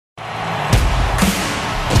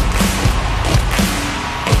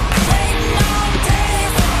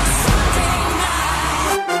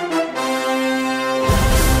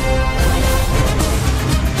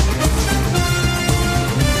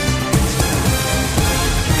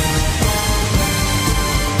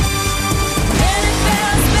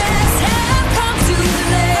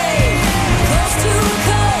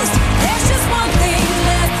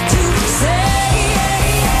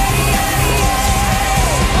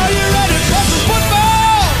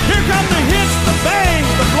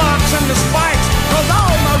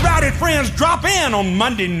man on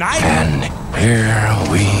Monday night. And here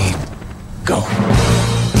we go.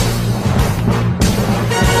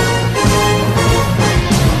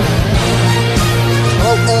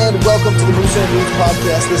 Hello and welcome to the Moose and News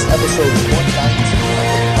Podcast. This episode is 119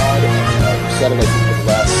 on the pod. We've said it, I think, for the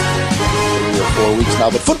last 3 or 4 weeks now.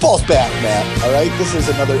 But football's back, man. All right? This is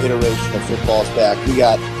another iteration of football's back. We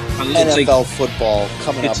got NFL football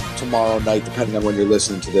coming up tomorrow night, depending on when you're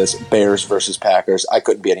listening to this. Bears versus Packers. I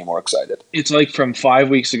couldn't be any more excited. It's like from 5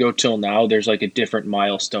 weeks ago till now, there's like a different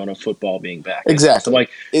milestone of football being back. Exactly. So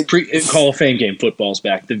like Hall of Fame game, football's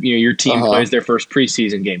back. Your team plays their first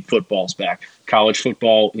preseason game, football's back. College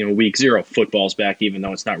football, week 0, football's back, even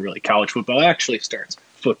though it's not really college football. It actually starts.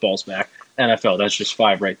 Football's back. NFL, that's just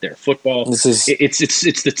 5 right there. Football, it's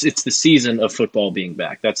the season of football being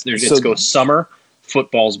back. It goes summer,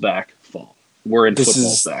 football's back, fall. We're in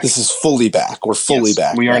football's back. This is fully back. We're fully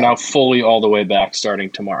back. We are now fully all the way back starting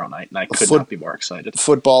tomorrow night, and I could not be more excited.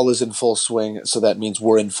 Football is in full swing, so that means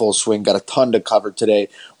we're in full swing. Got a ton to cover today.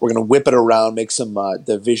 We're going to whip it around, make some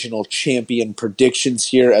divisional champion predictions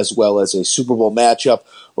here, as well as a Super Bowl matchup.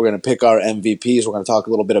 We're going to pick our MVPs. We're going to talk a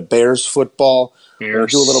little bit of Bears football. We're going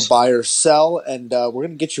to do a little buy or sell, and we're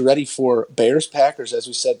going to get you ready for Bears-Packers, as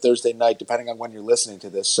we said, Thursday night, depending on when you're listening to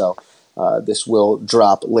this. So this will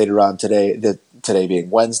drop later on today, today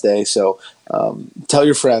being Wednesday. So tell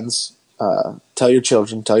your friends, tell your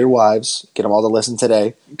children, tell your wives, get them all to listen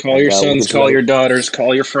today. Call your sons, call your daughters,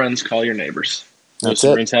 call your friends, call your neighbors. That's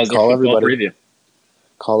it. Has their call everybody. Preview.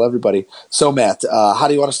 Call everybody. So, Matt, how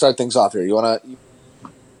do you want to start things off here? You want to...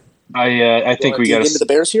 I think we got to get into the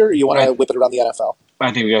Bears here, or you want to whip it around the NFL?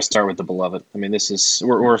 I think we got to start with the beloved. I mean,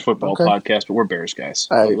 we're a football podcast, but we're Bears guys.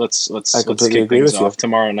 Let's kick things off.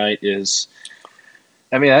 Tomorrow night is,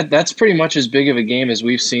 that's pretty much as big of a game as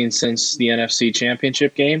we've seen since the NFC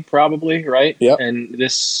Championship game, probably, right? Yep. And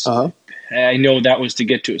this, I know that was to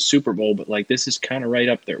get to a Super Bowl, but this is kind of right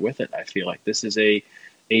up there with it. I feel like this is a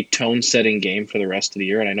tone-setting game for the rest of the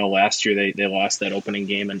year. And I know last year they lost that opening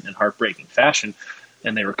game in heartbreaking fashion,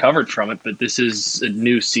 and they recovered from it, but this is a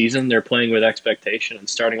new season. They're playing with expectation and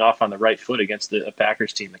starting off on the right foot against a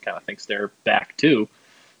Packers team that kind of thinks they're back too,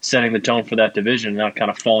 setting the tone for that division and not kind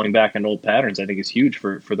of falling back into old patterns. I think is huge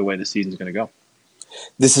for the way the season's going to go.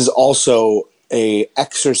 This is also a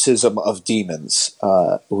exorcism of demons.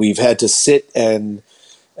 We've had to sit and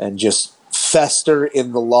just fester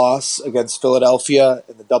in the loss against Philadelphia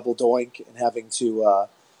in the double doink and having to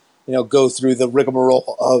go through the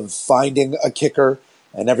rigmarole of finding a kicker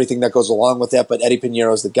and everything that goes along with that. But Eddie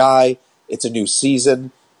Piñeiro's the guy. It's a new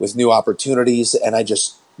season with new opportunities, and I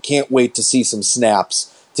just can't wait to see some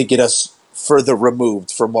snaps to get us further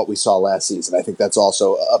removed from what we saw last season. I think that's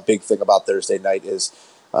also a big thing about Thursday night is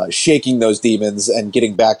shaking those demons and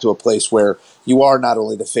getting back to a place where you are not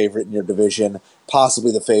only the favorite in your division,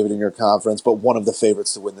 possibly the favorite in your conference, but one of the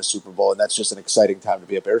favorites to win the Super Bowl, and that's just an exciting time to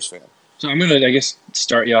be a Bears fan. So I'm going to,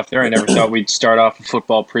 start you off there. I never thought we'd start off a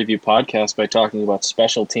football preview podcast by talking about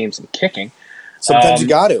special teams and kicking. Sometimes you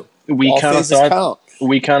got to. We kind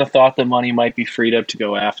of thought the money might be freed up to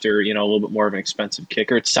go after, a little bit more of an expensive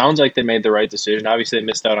kicker. It sounds like they made the right decision. Obviously, they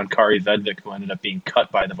missed out on Kari Vedvik, who ended up being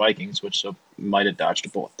cut by the Vikings, which might have dodged a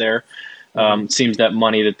bullet there. It seems that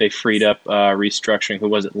money that they freed up restructuring, who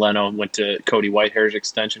was it, Leno, went to Cody Whitehair's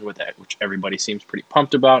extension with that, which everybody seems pretty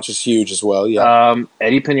pumped about. Which is huge as well, yeah.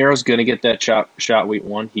 Eddie Piñeiro's going to get that shot week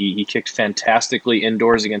 1. He kicked fantastically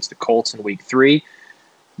indoors against the Colts in week 3.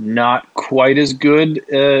 Not quite as good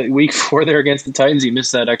week 4 there against the Titans. He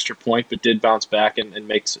missed that extra point, but did bounce back and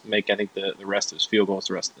make I think, the rest of his field goals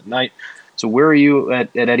the rest of the night. So where are you at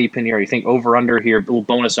Eddie Piñeiro? You think over-under here,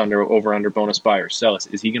 bonus under, over-under, bonus buy or sell?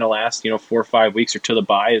 Is he going to last 4 or 5 weeks or to the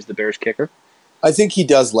bye as the Bears kicker? I think he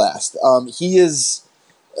does last. He is,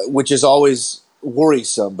 which is always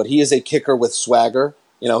worrisome, but he is a kicker with swagger.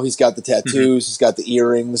 He's got the tattoos, he's got the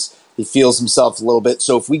earrings, he feels himself a little bit.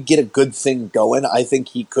 So if we get a good thing going, I think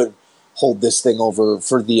he could hold this thing over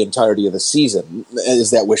for the entirety of the season. Is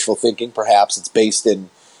that wishful thinking? Perhaps it's based in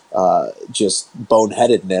just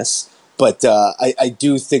boneheadedness. But I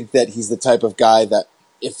do think that he's the type of guy that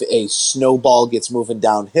if a snowball gets moving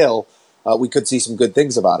downhill, we could see some good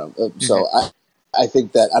things about him. So I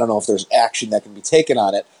think that, I don't know if there's action that can be taken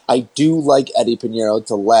on it. I do like Eddie Piñeiro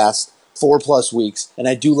to last 4+ weeks, and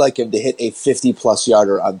I do like him to hit a 50+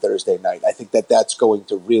 yarder on Thursday night. I think that that's going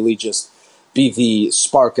to really just be the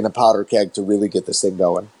spark in a powder keg to really get this thing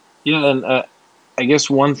going. Yeah, and I guess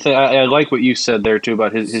one thing, I like what you said there too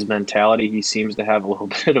about his mentality. He seems to have a little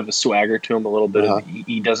bit of a swagger to him, a little bit of,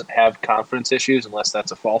 he doesn't have confidence issues unless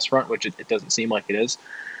that's a false front, which it doesn't seem like it is,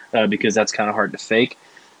 because that's kind of hard to fake.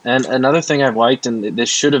 And another thing I've liked, and this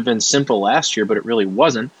should have been simple last year, but it really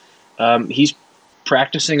wasn't, he's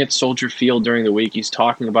practicing at Soldier Field during the week. He's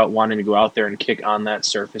talking about wanting to go out there and kick on that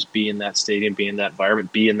surface, be in that stadium, be in that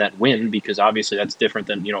environment, be in that wind, because obviously that's different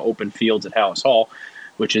than, open fields at Hallis Hall,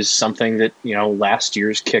 which is something that, last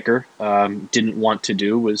year's kicker didn't want to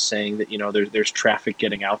do, was saying that, there's traffic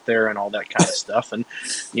getting out there and all that kind of stuff. And,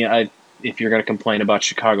 if you're going to complain about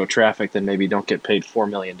Chicago traffic, then maybe don't get paid $4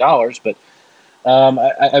 million. But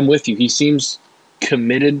I'm with you. He seems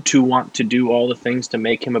committed to want to do all the things to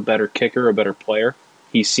make him a better kicker, a better player.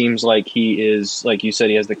 He seems like he is, like you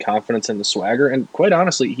said, he has the confidence and the swagger. And quite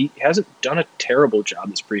honestly, he hasn't done a terrible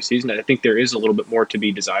job this preseason. I think there is a little bit more to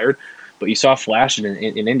be desired. But you saw flashes in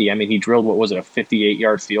Indy. I mean, he drilled, what was it, a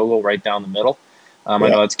 58-yard field goal right down the middle. I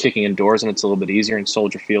know it's kicking indoors, and it's a little bit easier, and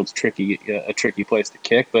Soldier Field's a tricky place to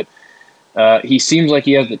kick. But he seems like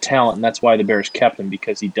he has the talent, and that's why the Bears kept him,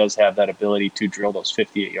 because he does have that ability to drill those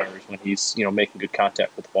 58-yarders when he's making good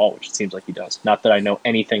contact with the ball, which it seems like he does. Not that I know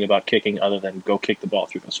anything about kicking other than go kick the ball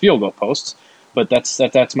through those field goal posts, but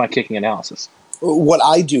that's my kicking analysis. What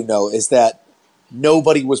I do know is that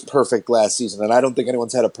nobody was perfect last season, and I don't think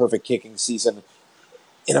anyone's had a perfect kicking season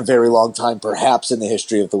in a very long time, perhaps in the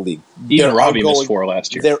history of the league. Even Robbie missed 4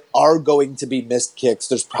 last year. There are going to be missed kicks.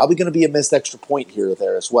 There's probably going to be a missed extra point here or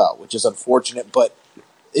there as well, which is unfortunate, but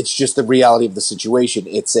it's just the reality of the situation.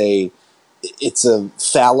 It's a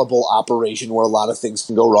fallible operation where a lot of things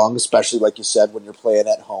can go wrong, especially, like you said, when you're playing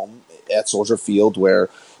at home at Soldier Field, where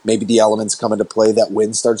maybe the elements come into play, that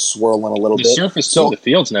wind starts swirling a little bit. The surface of the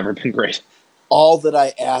field's never been great. All that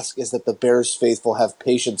I ask is that the Bears faithful have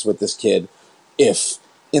patience with this kid. If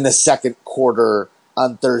in the second quarter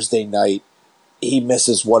on Thursday night he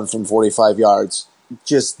misses one from 45 yards,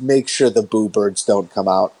 just make sure the boo birds don't come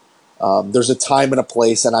out. There's a time and a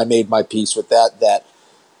place, and I made my peace with that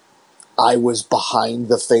I was behind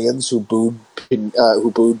the fans who booed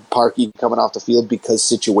Parkey coming off the field, because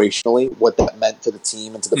situationally what that meant to the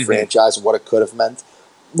team and to the franchise and what it could have meant.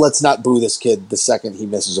 Let's not boo this kid the second he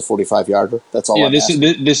misses a 45-yarder. That's all.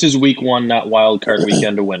 This is week 1, not wild card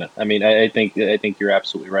weekend to win it. I mean, I think you're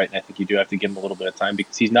absolutely right, and I think you do have to give him a little bit of time,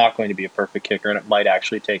 because he's not going to be a perfect kicker, and it might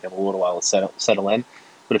actually take him a little while to settle in.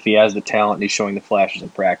 But if he has the talent and he's showing the flashes in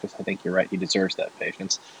practice, I think you're right. He deserves that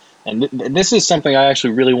patience. And this is something I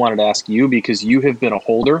actually really wanted to ask you, because you have been a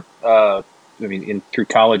holder. Through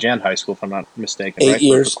college and high school, if I'm not mistaken, 8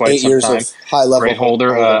 years, for quite some time. Of high level. Great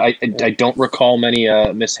holder. I don't recall many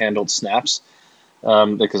mishandled snaps,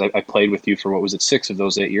 because I played with you for 6 of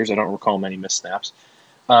those 8 years. I don't recall many missed snaps.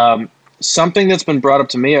 Something that's been brought up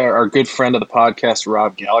to me, our good friend of the podcast,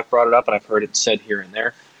 Rob Gallick, brought it up, and I've heard it said here and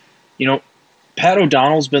there. Pat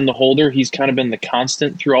O'Donnell's been the holder. He's kind of been the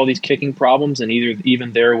constant through all these kicking problems, and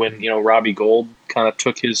even there when Robbie Gould kind of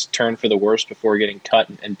took his turn for the worst before getting cut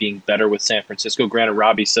and being better with San Francisco. Granted,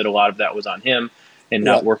 Robbie said a lot of that was on him and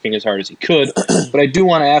not working as hard as he could. But I do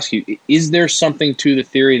want to ask you, is there something to the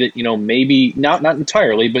theory that maybe not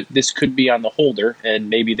entirely, but this could be on the holder, and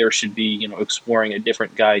maybe there should be exploring a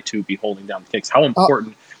different guy to be holding down the kicks? How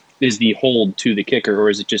important is the hold to the kicker, or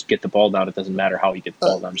is it just get the ball down? It doesn't matter how you get the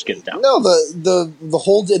ball down, just get it down. No, the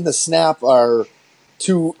hold and the snap are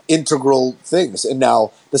two integral things. And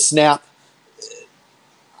now the snap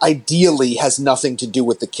ideally has nothing to do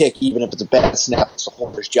with the kick, even if it's a bad snap. It's the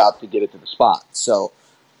holder's job to get it to the spot. So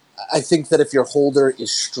I think that if your holder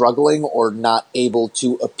is struggling or not able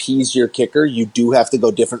to appease your kicker, you do have to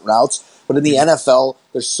go different routes. But in the NFL,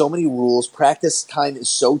 there's so many rules. Practice time is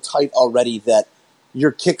so tight already that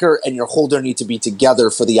your kicker and your holder need to be together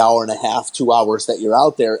for the hour and a half, 2 hours that you're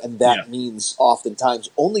out there, and that means oftentimes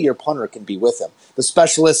only your punter can be with him. The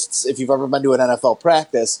specialists, if you've ever been to an NFL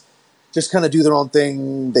practice, just kind of do their own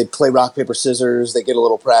thing. They play rock, paper, scissors. They get a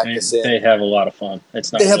little practice in. They have a lot of fun.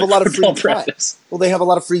 It's not. They have a lot of free practice. Well, they have a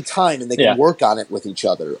lot of free time, and they can work on it with each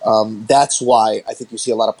other. That's why I think you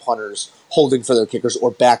see a lot of punters holding for their kickers or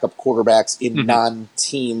backup quarterbacks in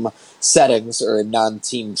non-team settings or in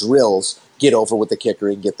non-team drills get over with the kicker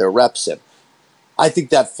and get their reps in. I think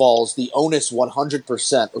that falls, the onus 100%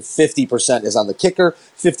 or 50% is on the kicker,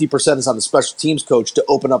 50% is on the special teams coach to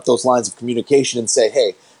open up those lines of communication and say,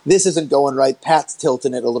 hey, this isn't going right. Pat's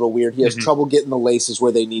tilting it a little weird. He has trouble getting the laces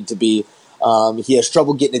where they need to be. He has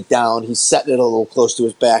trouble getting it down. He's setting it a little close to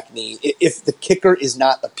his back knee. If the kicker is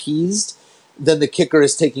not appeased, then the kicker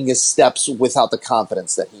is taking his steps without the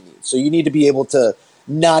confidence that he needs. So you need to be able to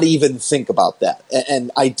not even think about that. And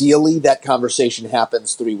ideally, that conversation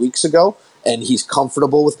happens 3 weeks ago, and he's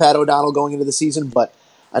comfortable with Pat O'Donnell going into the season, but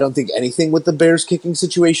I don't think anything with the Bears kicking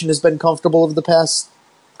situation has been comfortable over the past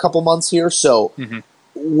couple months here. So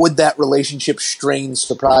would that relationship strain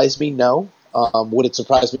surprise me? No. Would it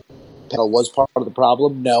surprise me if Pennell was part of the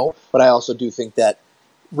problem? No. But I also do think that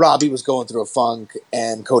Robbie was going through a funk,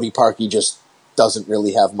 and Cody Parkey just doesn't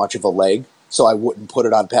really have much of a leg. So I wouldn't put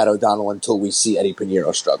it on Pat O'Donnell until we see Eddie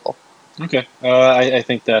Pinheiro struggle. Okay. I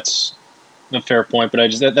think that's a fair point,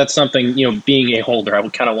 but that's something, being a holder, I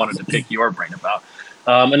kind of wanted to pick your brain about.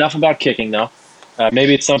 Enough about kicking, though.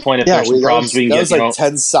 Maybe at some point, if there's some problems, we can get. That was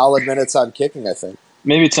 10 solid minutes on kicking, I think.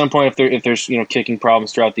 Maybe at some point, if there's kicking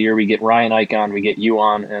problems throughout the year, we get Ryan Ike on, we get you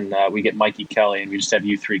on, and we get Mikey Kelly, and we just have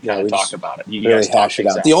you three kind of talk about it. You really hash it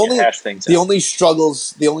out. The only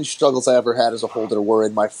struggles I ever had as a holder were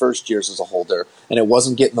in my first years as a holder, and it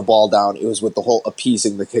wasn't getting the ball down. It was with the whole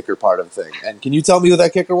appeasing the kicker part of the thing. And can you tell me who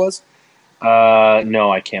that kicker was?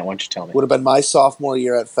 No, I can't. Why don't you tell me? Would have been my sophomore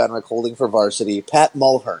year at Fenwick, holding for varsity, Pat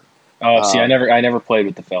Mulhern. Oh, see, I never played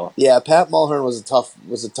with the fella. Yeah, Pat Mulhern was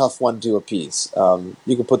a tough one to appease.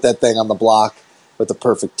 You could put that thing on the block with the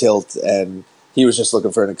perfect tilt, and he was just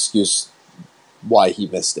looking for an excuse why he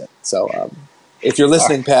missed it. So, if you're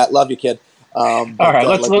listening, Pat, love you, kid. All right,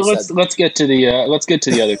 let's get to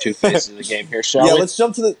the other two phases of the game here, shall we? Yeah, let's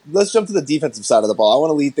jump to the defensive side of the ball. I want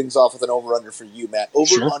to lead things off with an over/under for you, Matt.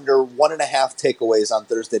 Over/under 1.5 takeaways on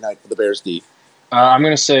Thursday night for the Bears D. I'm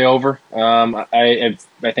going to say over. I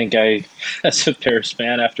think as a Bears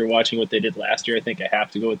fan, after watching what they did last year, I think I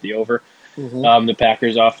have to go with the over. Mm-hmm. The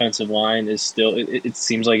Packers' offensive line is still. It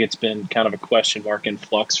seems like it's been kind of a question mark in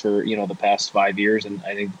flux for the past 5 years, and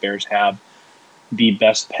I think the Bears have the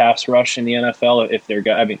best pass rush in the NFL.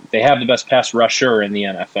 They have the best pass rusher in the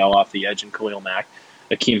NFL off the edge in Khalil Mack.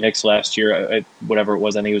 Akeem Hicks last year, whatever it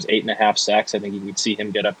was, I think it was 8.5 sacks. I think you could see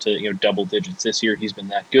him get up to double digits this year. He's been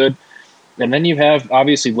that good. And then you have,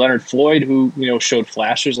 obviously, Leonard Floyd, who showed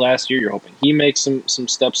flashes last year. You're hoping he makes some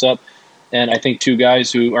steps up. And I think two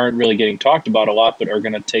guys who aren't really getting talked about a lot but are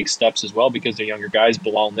going to take steps as well because they're younger guys,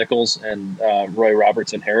 Bilal Nichols and Roy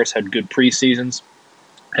Robertson Harris, had good preseasons,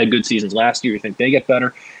 had good seasons last year. You think they get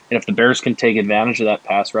better. And if the Bears can take advantage of that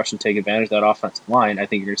pass rush and take advantage of that offensive line, I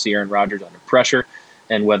think you're going to see Aaron Rodgers under pressure.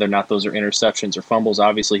 And whether or not those are interceptions or fumbles,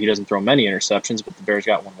 obviously he doesn't throw many interceptions, but the Bears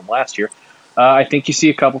got one of them last year. I think you see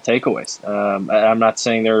a couple takeaways. I'm not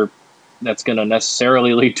saying that's going to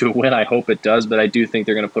necessarily lead to a win. I hope it does, but I do think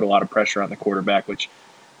they're going to put a lot of pressure on the quarterback, which,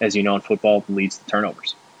 as you know, in football, leads to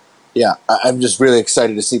turnovers. Yeah, I'm just really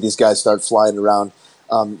excited to see these guys start flying around.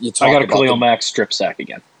 I got a Khalil Mack strip sack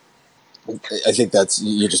again. I think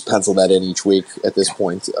you just pencil that in each week at this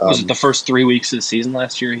point. Was it the first 3 weeks of the season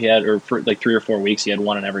last year? He had, or for like 3 or 4 weeks, he had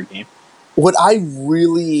one in every game. What I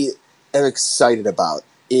really am excited about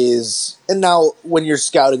is, and now when you're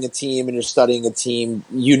scouting a team and you're studying a team,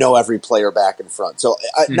 every player back in front. So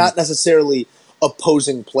not necessarily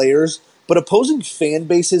opposing players, but opposing fan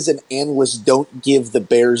bases and analysts don't give the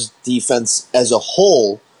Bears defense as a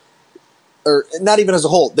whole, or not even as a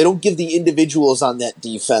whole, they don't give the individuals on that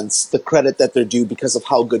defense the credit that they're due because of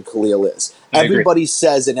how good Khalil is. Everybody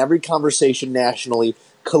says in every conversation nationally,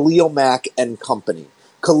 Khalil Mack and company.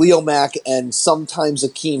 Khalil Mack and sometimes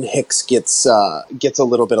Akeem Hicks gets a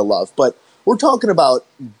little bit of love. But we're talking about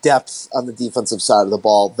depth on the defensive side of the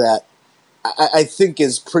ball that I think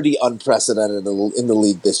is pretty unprecedented in the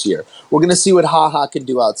league this year. We're going to see what HaHa can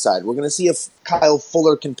do outside. We're going to see if Kyle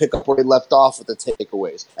Fuller can pick up where he left off with the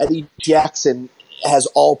takeaways. Eddie Jackson has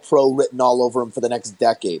All-Pro written all over him for the next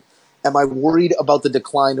decade. Am I worried about the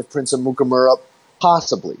decline of Prince Amukamara?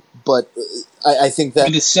 Possibly. But I think that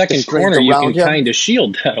with the second corner, you can kind of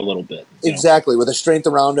shield that a little bit. Exactly. With the strength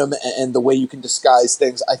around him and the way you can disguise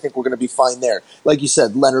things, I think we're going to be fine there. Like you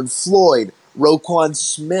said, Leonard Floyd, Roquan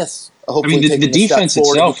Smith, hopefully taking the defense step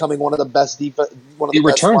forward itself, and becoming one of the best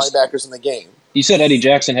linebackers in the game. You said Eddie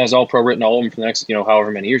Jackson has All-Pro written all over him for the next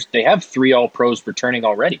however many years. They have 3 All-Pros returning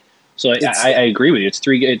already. So I agree with you.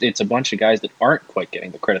 It's a bunch of guys that aren't quite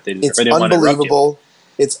getting the credit they deserve. It's unbelievable.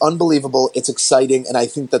 It's unbelievable. It's exciting, and I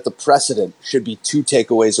think that the precedent should be 2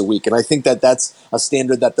 takeaways a week, and I think that that's a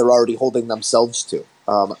standard that they're already holding themselves to.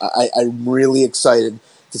 I'm really excited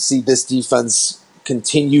to see this defense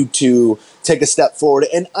continue to take a step forward,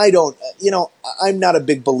 and I'm not a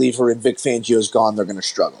big believer in Vic Fangio's gone, they're going to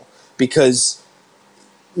struggle, because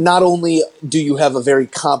not only do you have a very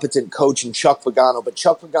competent coach in Chuck Pagano, but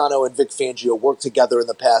Chuck Pagano and Vic Fangio worked together in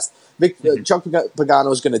the past. Chuck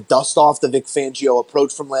Pagano is going to dust off the Vic Fangio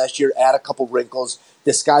approach from last year, add a couple wrinkles,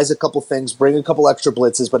 disguise a couple things, bring a couple extra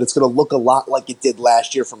blitzes, but it's going to look a lot like it did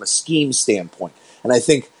last year from a scheme standpoint. And I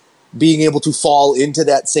think being able to fall into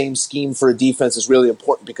that same scheme for a defense is really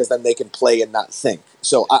important because then they can play and not think.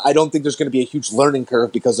 So I don't think there's going to be a huge learning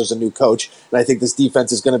curve because there's a new coach, and I think this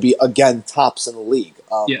defense is going to be, again, tops in the league.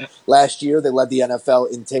 Last year, they led the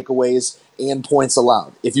NFL in takeaways and points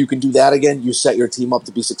allowed. If you can do that again, you set your team up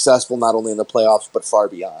to be successful not only in the playoffs but far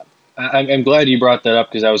beyond. I'm glad you brought that up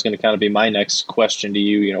because that was going to kind of be my next question to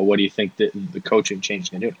you. You know, what do you think that the coaching change is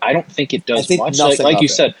going to do? I don't think it does much. Like you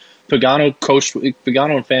said, Pagano and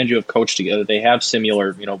Fangio have coached together. They have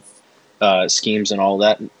similar, schemes and all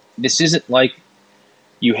that. This isn't like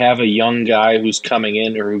you have a young guy who's coming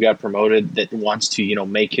in or who got promoted that wants to,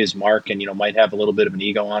 make his mark and, might have a little bit of an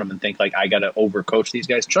ego on him and think like, I got to overcoach these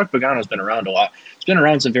guys. Chuck Pagano's been around a lot. He's been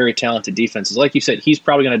around some very talented defenses. Like you said, he's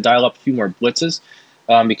probably going to dial up a few more blitzes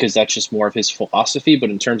because that's just more of his philosophy. But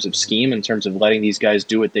in terms of scheme, in terms of letting these guys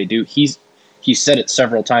do what they do, he's said it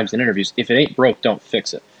several times in interviews. If it ain't broke, don't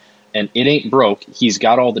fix it. And it ain't broke. He's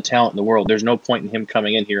got all the talent in the world. There's no point in him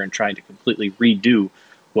coming in here and trying to completely redo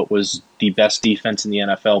what was the best defense in the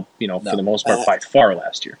NFL, for the most part, by far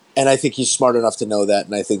last year. And I think he's smart enough to know that,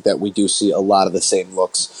 and I think that we do see a lot of the same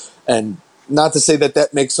looks. And not to say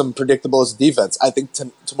that makes them predictable as a defense. I think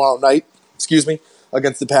tomorrow night,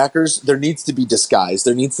 against the Packers, there needs to be disguise.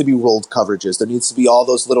 There needs to be rolled coverages. There needs to be all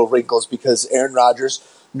those little wrinkles because Aaron Rodgers,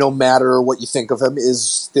 no matter what you think of him, is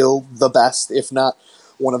still the best, if not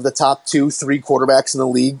one of the top 2-3 quarterbacks in the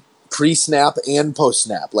league, pre-snap and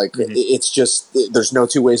post-snap. It's just, there's no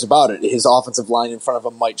two ways about it. His offensive line in front of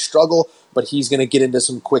him might struggle, but he's going to get into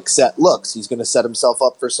some quick set looks. He's going to set himself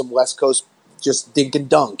up for some West Coast just dink and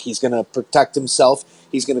dunk. He's going to protect himself.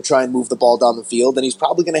 He's going to try and move the ball down the field, and he's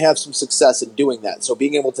probably going to have some success in doing that. So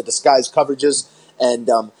being able to disguise coverages and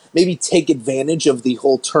maybe take advantage of the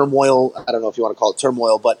whole turmoil, I don't know if you want to call it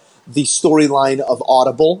turmoil, but the storyline of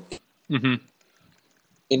Audible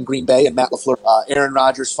in Green Bay and Matt LaFleur. Aaron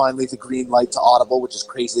Rodgers finally the green light to Audible, which is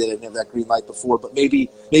crazy they didn't have that green light before. But maybe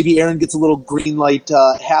Aaron gets a little green light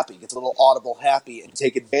happy, gets a little Audible happy, and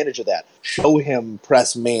take advantage of that. Show him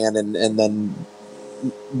press man and then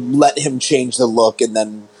let him change the look and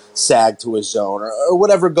then sag to his zone or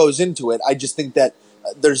whatever goes into it. I just think that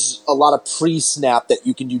there's a lot of pre-snap that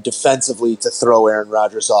you can do defensively to throw Aaron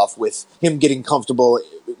Rodgers off with him getting comfortable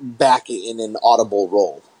back in an Audible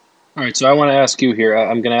role. All right, so I want to ask you here.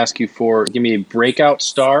 I'm going to ask you give me a breakout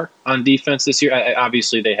star on defense this year.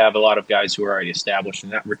 Obviously, they have a lot of guys who are already established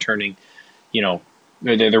and not returning,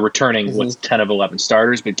 they're returning with 10 of 11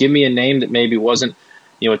 starters. But give me a name that maybe wasn't,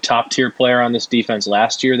 a top-tier player on this defense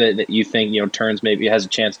last year that you think, turns maybe has a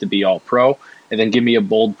chance to be all-pro. And then give me a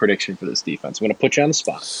bold prediction for this defense. I'm going to put you on the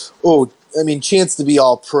spot. Oh, chance to be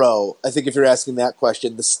all-pro. I think if you're asking that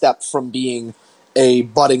question, the step from being a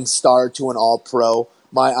budding star to an all-pro,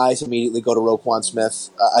 my eyes immediately go to Roquan Smith.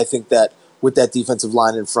 I think that with that defensive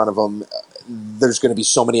line in front of him, there's going to be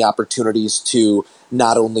so many opportunities to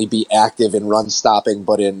not only be active in run stopping,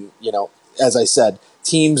 but in, as I said,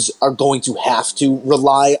 teams are going to have to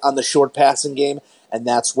rely on the short passing game. And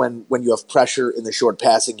that's when you have pressure in the short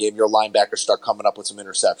passing game, your linebackers start coming up with some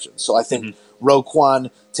interceptions. So I think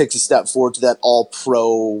Roquan takes a step forward to that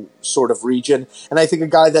all-pro sort of region. And I think a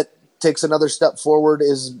guy that takes another step forward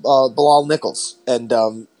is Bilal Nichols.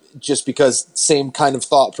 And just because same kind of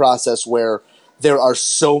thought process where there are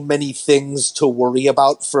so many things to worry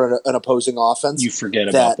about for an opposing offense. You forget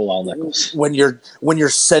about Bilal Nichols. When you're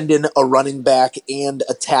sending a running back and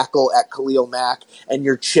a tackle at Khalil Mack and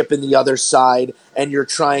you're chipping the other side and you're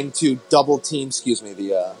trying to double team,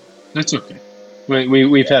 That's okay.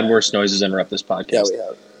 We've had worse noises interrupt this podcast. Yeah, we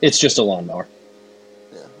have. It's just a lawnmower.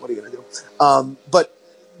 Yeah, what are you going to do? But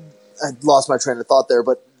I lost my train of thought there,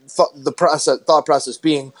 but the thought process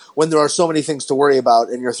being when there are so many things to worry about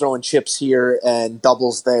and you're throwing chips here and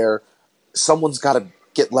doubles there, someone's got to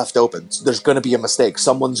get left open. There's going to be a mistake.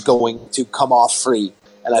 Someone's going to come off free.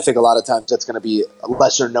 And I think a lot of times that's going to be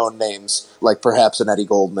lesser known names, like perhaps an Eddie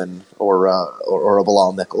Goldman or a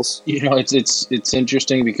Bilal Nichols. It's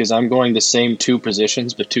interesting because I'm going the same two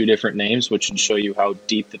positions but two different names, which should show you how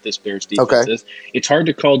deep that this Bears defense is. It's hard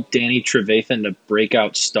to call Danny Trevathan a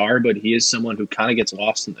breakout star, but he is someone who kind of gets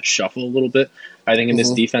lost in the shuffle a little bit. I think in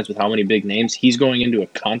this defense with how many big names, he's going into a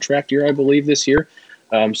contract year, I believe, this year.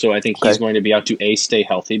 So I think he's going to be out to stay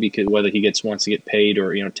healthy because whether he wants to get paid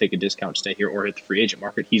or take a discount, stay here, or hit the free agent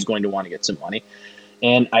market, he's going to want to get some money.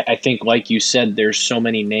 And I think, like you said, there's so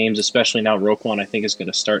many names, especially now Roquan, I think is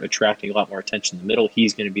going to start attracting a lot more attention in the middle.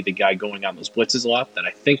 He's going to be the guy going on those blitzes a lot. That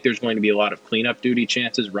I think there's going to be a lot of cleanup duty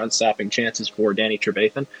chances, run stopping chances for Danny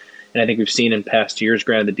Trevathan. And I think we've seen in past years,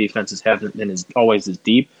 granted the defenses haven't been always as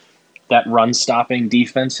deep, that run-stopping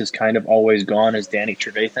defense has kind of always gone as Danny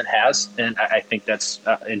Trevathan has, and I think that's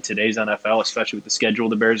in today's NFL, especially with the schedule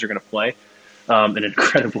the Bears are going to play, an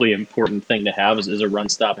incredibly important thing to have is a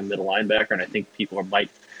run-stopping middle linebacker, and I think people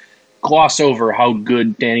might gloss over how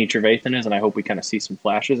good Danny Trevathan is, and I hope we kind of see some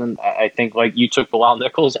flashes. And I think, like you took Bilal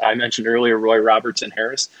Nichols, I mentioned earlier Roy Robertson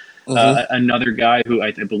Harris, another guy who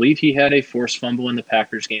I believe he had a forced fumble in the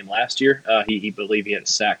Packers game last year. He believed he had a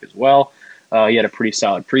sack as well. He had a pretty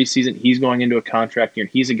solid preseason. He's going into a contract year,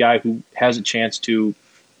 and he's a guy who has a chance to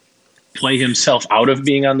play himself out of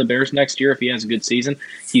being on the Bears next year if he has a good season.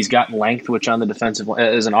 He's got length, which on the defensive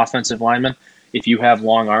as an offensive lineman, if you have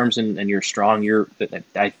long arms and you're strong,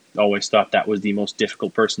 I always thought that was the most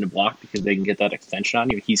difficult person to block because they can get that extension on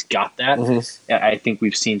you. He's got that. I think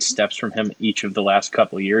we've seen steps from him each of the last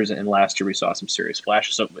couple of years, and last year we saw some serious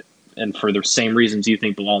flashes. So, and for the same reasons you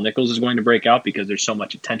think Bilal Nichols is going to break out because there's so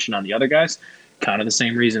much attention on the other guys, kind of the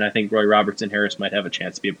same reason I think Roy Robertson Harris might have a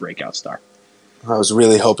chance to be a breakout star. I was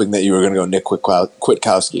really hoping that you were going to go Nick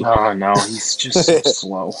Kwiatkowski. Oh, no, he's just so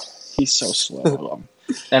slow. He's so slow. I love him.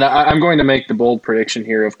 And I'm going to make the bold prediction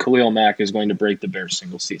here of Khalil Mack is going to break the Bears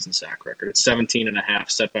single-season sack record. It's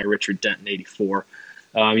 17.5, set by Richard Denton, 84.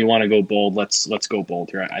 You want to go bold, let's go bold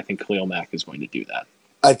here. I think Khalil Mack is going to do that.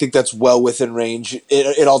 I think that's well within range.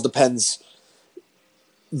 It all depends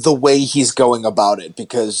the way he's going about it,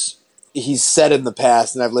 because he's said in the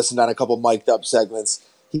past, and I've listened on a couple mic'd up segments,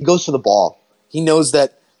 he goes for the ball. He knows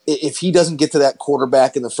that if he doesn't get to that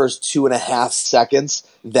quarterback in the first 2.5 seconds,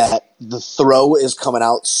 that the throw is coming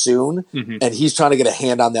out soon, and he's trying to get a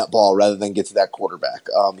hand on that ball rather than get to that quarterback.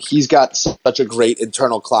 He's got such a great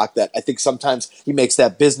internal clock that I think sometimes he makes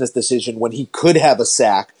that business decision when he could have a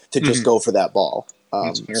sack to just go for that ball.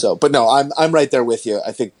 But no, I'm right there with you.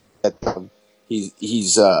 I think that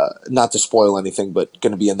he's not to spoil anything, but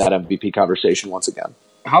going to be in that MVP conversation once again.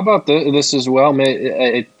 How about this as well?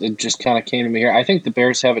 It just kind of came to me here. I think the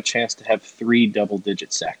Bears have a chance to have 3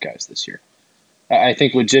 double-digit sack guys this year. I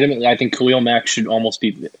think legitimately, I think Khalil Mack should almost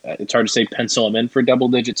be, it's hard to say pencil him in for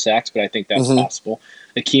double-digit sacks, but I think that's possible.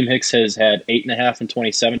 Akeem Hicks has had 8.5 in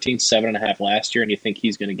 2017, 7.5 last year, and you think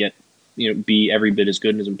he's going to get, be every bit as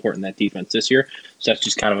good and as important in that defense this year. So that's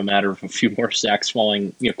just kind of a matter of a few more sacks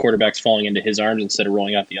falling, quarterbacks falling into his arms instead of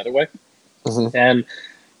rolling out the other way. And,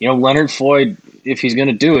 Leonard Floyd, if he's going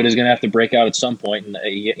to do it, is going to have to break out at some point. And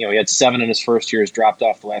he had 7 in his first year, has dropped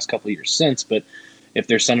off the last couple of years since. But if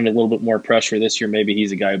they're sending a little bit more pressure this year, maybe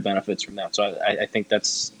he's a guy who benefits from that. So I think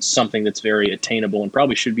that's something that's very attainable and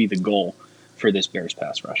probably should be the goal for this Bears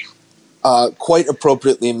pass rush. Quite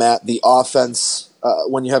appropriately, Matt. The offense,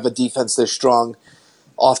 when you have a defense this strong,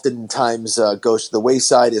 oftentimes goes to the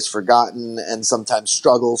wayside, is forgotten, and sometimes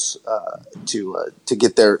struggles to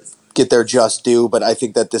get their just due. But I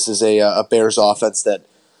think that this is a Bears offense that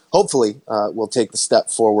hopefully will take the step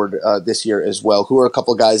forward this year as well. Who are a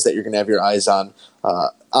couple guys that you're going to have your eyes on?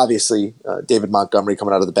 Obviously, David Montgomery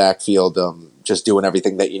coming out of the backfield, just doing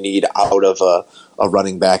everything that you need out of a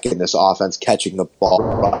running back in this offense, catching the ball,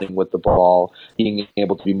 running with the ball, being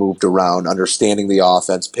able to be moved around, understanding the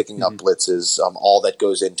offense, picking up blitzes, all that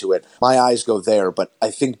goes into it. My eyes go there, but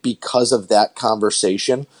I think because of that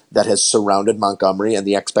conversation that has surrounded Montgomery and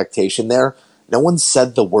the expectation there, no one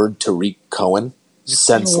said the word Tariq Cohen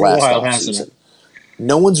since last offseason.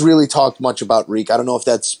 No one's really talked much about Reek. I don't know if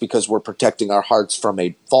that's because we're protecting our hearts from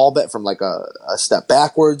a fallback, from like a step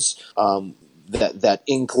backwards. That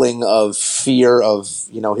inkling of fear of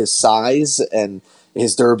his size and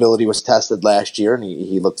his durability was tested last year, and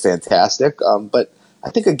he looked fantastic. But I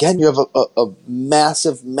think again you have a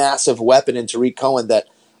massive weapon in Tariq Cohen that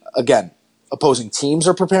again opposing teams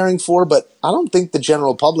are preparing for, but I don't think the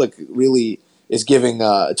general public really is giving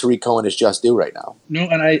Tariq Cohen his just due right now. No,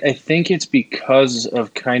 and I think it's because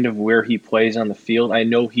of kind of where he plays on the field. I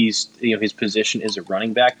know he's his position is a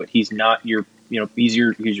running back, but he's not your he's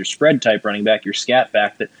your spread type running back, your scat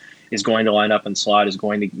back that is going to line up in slot, is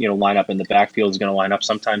going to line up in the backfield, is going to line up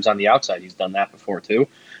sometimes on the outside. He's done that before too.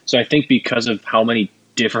 So I think because of how many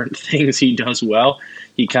different things he does well,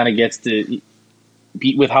 he kind of gets to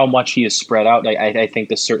with how much he is spread out. I think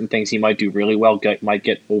the certain things he might do really well might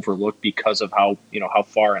get overlooked because of how how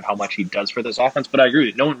far and how much he does for this offense. But I agree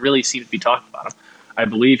with you. No one really seems to be talking about him. I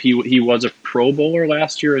believe he was a Pro Bowler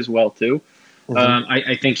last year as well too.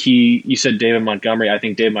 I think you said David Montgomery. I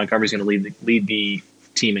think David Montgomery is going to lead the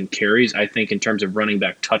team in carries. I think in terms of running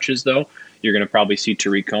back touches, though, you're going to probably see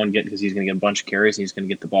Tariq Cohen because he's going to get a bunch of carries and he's going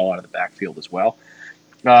to get the ball out of the backfield as well.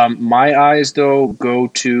 My eyes, though, go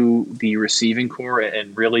to the receiving core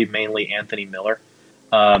and really mainly Anthony Miller.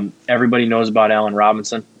 Everybody knows about Allen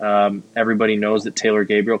Robinson. Everybody knows that Taylor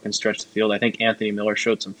Gabriel can stretch the field. I think Anthony Miller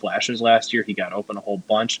showed some flashes last year. He got open a whole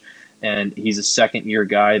bunch, and he's a second-year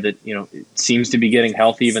guy that seems to be getting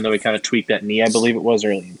healthy, even though he kind of tweaked that knee, I believe it was,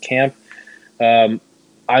 early in camp.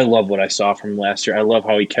 I love what I saw from him last year. I love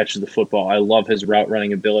how he catches the football. I love his route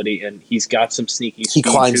running ability, and he's got some sneaky speed. He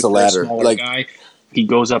climbs the ladder. Guy. He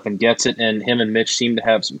goes up and gets it, and him and Mitch seem to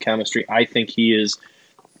have some chemistry. I think he is.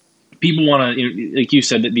 People want to, like you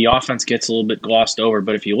said, that the offense gets a little bit glossed over.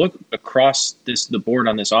 But if you look across the board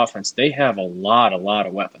on this offense, they have a lot of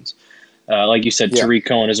weapons. Like you said, Tariq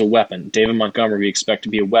Cohen is a weapon. David Montgomery, we expect to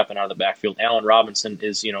be a weapon out of the backfield. Allen Robinson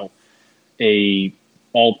is, a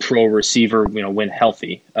all-pro receiver, when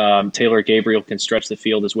healthy. Taylor Gabriel can stretch the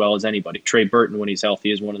field as well as anybody. Trey Burton, when he's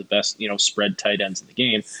healthy, is one of the best, spread tight ends in the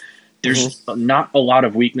game. There's not a lot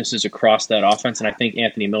of weaknesses across that offense, and I think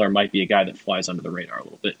Anthony Miller might be a guy that flies under the radar a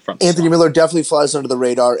little bit. Anthony Miller definitely flies under the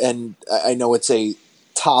radar, and I know it's a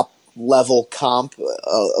top-level comp,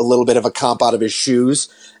 a little bit of a comp out of his shoes,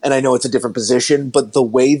 and I know it's a different position, but the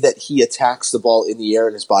way that he attacks the ball in the air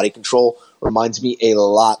and his body control reminds me a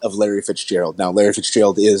lot of Larry Fitzgerald. Now, Larry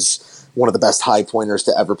Fitzgerald is one of the best high pointers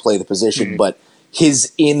to ever play the position, but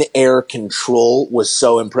his in-air control was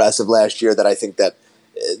so impressive last year that I think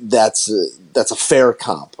that's a fair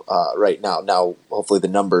comp right now. Now, hopefully the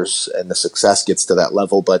numbers and the success gets to that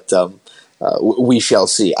level, but we shall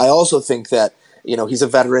see. I also think that, he's a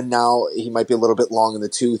veteran now. He might be a little bit long in the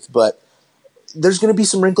tooth, but there's going to be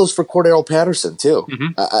some wrinkles for Cordero Patterson too.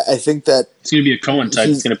 I think that it's going to be a Cohen type.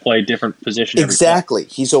 He's going to play a different position. Exactly.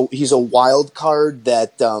 He's a wild card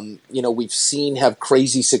that we've seen have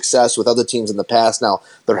crazy success with other teams in the past. Now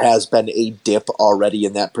there has been a dip already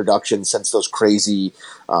in that production since those crazy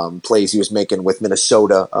plays he was making with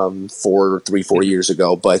Minnesota 4 years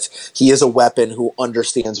ago. But he is a weapon who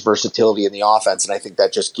understands versatility in the offense, and I think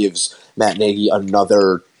that just gives Matt Nagy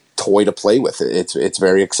another toy to play with. It's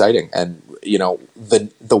very exciting. And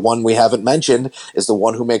the one we haven't mentioned is the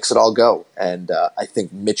one who makes it all go. And I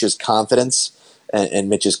think Mitch's confidence and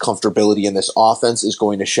Mitch's comfortability in this offense is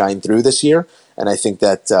going to shine through this year. And I think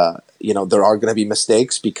that there are going to be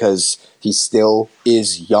mistakes because he still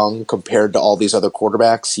is young compared to all these other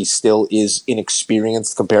quarterbacks. He still is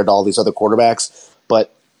inexperienced compared to all these other quarterbacks.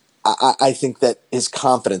 But I think that his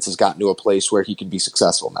confidence has gotten to a place where he can be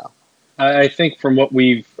successful now. I think from what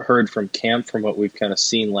we've heard from camp, from what we've kind of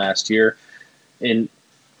seen last year, and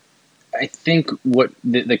I think what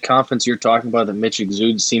the confidence you're talking about that Mitch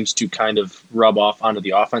exudes seems to kind of rub off onto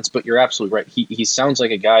the offense, but you're absolutely right. He sounds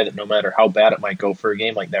like a guy that no matter how bad it might go for a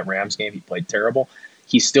game, like that Rams game, he played terrible.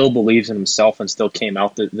 He still believes in himself and still came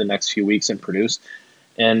out the next few weeks and produced.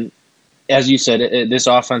 And as you said, this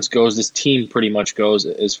offense goes, this team pretty much goes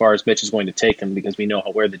as far as Mitch is going to take them because we know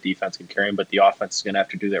where the defense can carry him, but the offense is going to have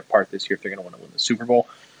to do their part this year if they're going to want to win the Super Bowl.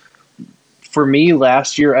 For me,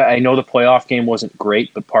 last year, I know the playoff game wasn't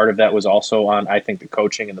great, but part of that was also on, I think, the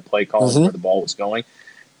coaching and the play calling where the ball was going.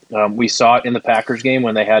 We saw it in the Packers game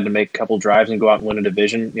when they had to make a couple drives and go out and win a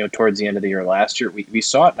division, towards the end of the year last year. We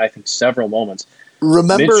saw it in, I think, several moments.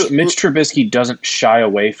 Remember, Mitch Trubisky doesn't shy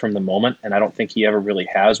away from the moment, and I don't think he ever really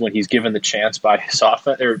has when he's given the chance by his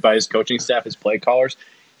offense or by his coaching staff, his play callers.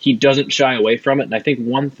 He doesn't shy away from it. And I think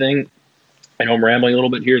one thing, I know I'm rambling a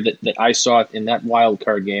little bit here, that I saw in that wild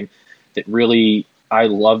card game that really I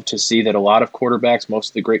love to see that a lot of quarterbacks, most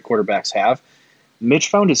of the great quarterbacks have. Mitch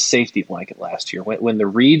found his safety blanket last year. When the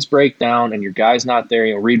reads break down and your guy's not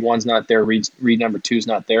there, read one's not there, read number two's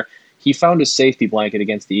not there, he found his safety blanket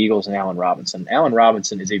against the Eagles and Allen Robinson. Allen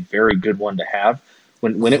Robinson is a very good one to have.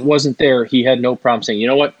 When it wasn't there, he had no problem saying, you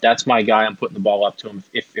know what, that's my guy, I'm putting the ball up to him.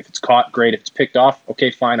 If it's caught, great. If it's picked off, okay,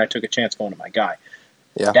 fine, I took a chance going to my guy.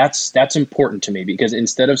 Yeah. That's important to me because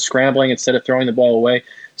instead of scrambling, instead of throwing the ball away,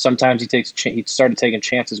 sometimes he started taking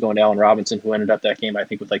chances going to Allen Robinson, who ended up that game, I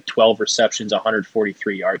think, with like 12 receptions,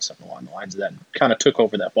 143 yards, something along the lines of that, and kind of took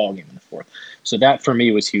over that ball game in the fourth. So that, for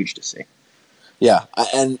me, was huge to see. Yeah,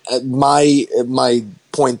 and my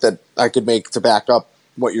point that I could make to back up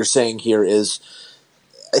what you're saying here is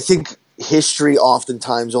I think history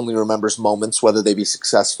oftentimes only remembers moments, whether they be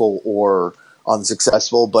successful or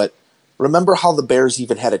unsuccessful, but remember how the Bears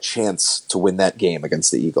even had a chance to win that game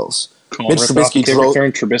against the Eagles. Mitch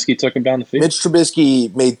Trubisky took him down the field. Mitch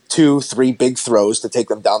Trubisky made 2-3 big throws to take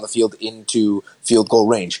them down the field into field goal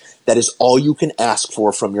range. That is all you can ask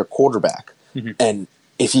for from your quarterback. And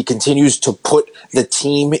if he continues to put the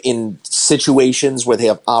team in situations where they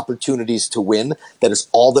have opportunities to win, that is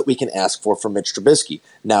all that we can ask for from Mitch Trubisky.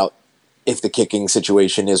 Now, if the kicking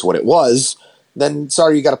situation is what it was, then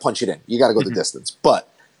sorry, you got to punch it in. You got to go the distance. But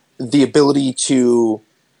the ability to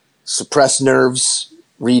suppress nerves,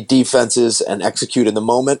 read defenses, and execute in the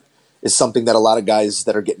moment is something that a lot of guys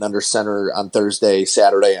that are getting under center on Thursday,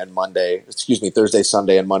 Sunday, and Monday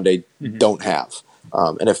don't have.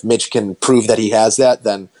 And if Mitch can prove that he has that,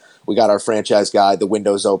 then we got our franchise guy, the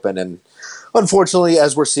window's open, and unfortunately,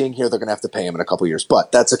 as we're seeing here, they're going to have to pay him in a couple years.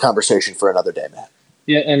 But that's a conversation for another day, Matt.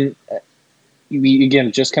 Yeah, and we,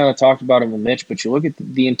 again, just kind of talked about him with Mitch, but you look at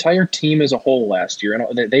the entire team as a whole last year,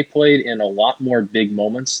 and they played in a lot more big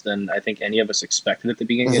moments than I think any of us expected at the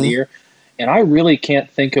beginning of the year. And I really can't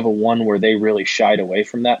think of a one where they really shied away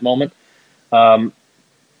from that moment.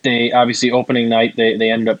 They obviously, opening night, they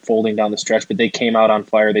ended up folding down the stretch, but they came out on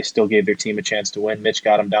fire. They still gave their team a chance to win. Mitch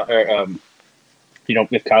got them down.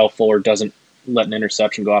 If Kyle Fuller doesn't let an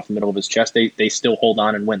interception go off the middle of his chest, they still hold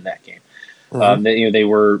on and win that game. They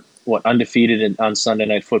were undefeated on Sunday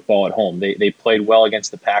Night Football at home. They played well against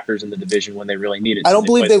the Packers in the division when they really needed to. I don't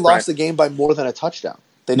believe they lost the game by more than a touchdown.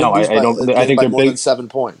 They didn't lose I think by more than 7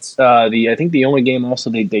 points. I think the only game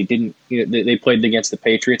also they didn't. They played against the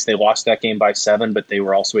Patriots. They lost that game by 7, but they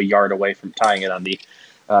were also a yard away from tying it on the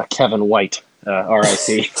Kevin White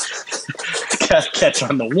RIP catch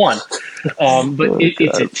on the one. But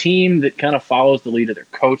it's a team that kind of follows the lead of their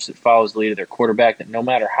coach, that follows the lead of their quarterback. That no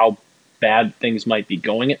matter how bad things might be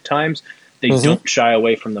going at times, they don't shy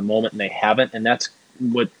away from the moment, and they haven't. And that's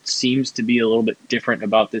what seems to be a little bit different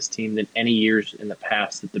about this team than any years in the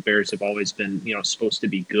past that the Bears have always been, supposed to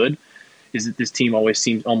be good, is that this team always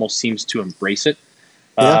seems to embrace it.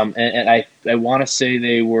 And I want to say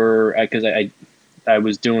they were, because I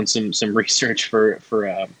was doing some research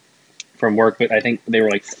from work, but I think they were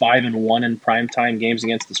like 5-1 in primetime games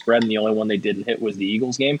against the spread, and the only one they didn't hit was the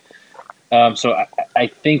Eagles game. So I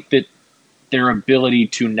think that their ability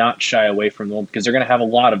to not shy away from them, because they're going to have a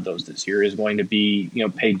lot of those this year, is going to be,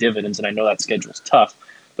 pay dividends. And I know that schedule's tough,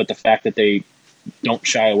 but the fact that they don't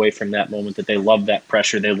shy away from that moment, that they love that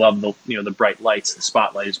pressure, they love the bright lights, the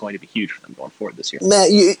spotlight, is going to be huge for them going forward this year.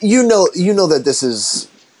 Matt, you know that this is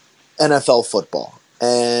NFL football,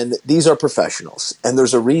 and these are professionals, and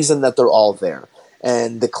there's a reason that they're all there.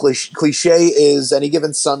 And the cliche is, any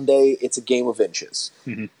given Sunday, it's a game of inches.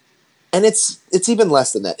 Mm-hmm. And it's even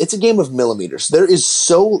less than that. It's a game of millimeters. There is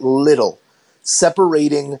so little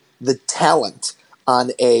separating the talent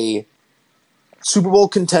on a Super Bowl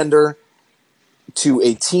contender to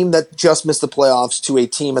a team that just missed the playoffs to a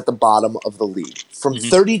team at the bottom of the league. From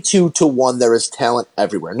 32-1, there is talent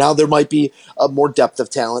everywhere. Now, there might be more depth of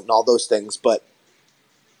talent and all those things, but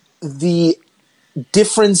the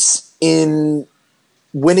difference in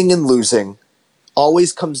winning and losing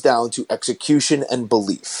always comes down to execution and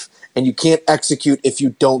belief. And you can't execute if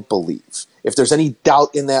you don't believe. If there's any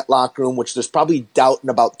doubt in that locker room, which there's probably doubt in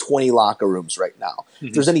about 20 locker rooms right now.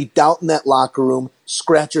 If there's any doubt in that locker room,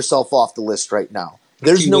 scratch yourself off the list right now.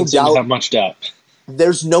 There's no doubt. Have much doubt.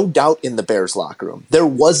 There's no doubt in the Bears locker room. There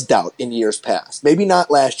was doubt in years past. Maybe not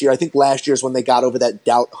last year. I think last year is when they got over that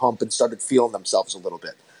doubt hump and started feeling themselves a little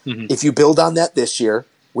bit. If you build on that this year,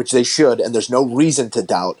 which they should, and there's no reason to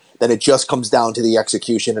doubt, then it just comes down to the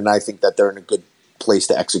execution, and I think that they're in a good place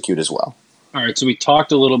to execute as well. All right, so we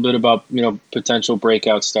talked a little bit about potential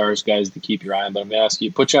breakout stars, guys to keep your eye on, but I'm going to ask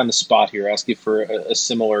you, put you on the spot here, ask you for a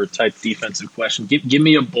similar type defensive question. Give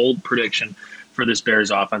me a bold prediction for this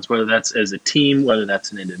Bears offense, whether that's as a team, whether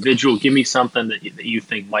that's an individual. Give me something that you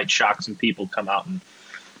think might shock some people, come out and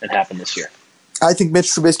happen this year. I think Mitch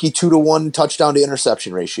Trubisky 2-1 touchdown to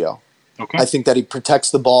interception ratio. Okay. I think that he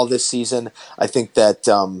protects the ball this season. I think that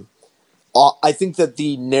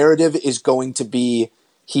the narrative is going to be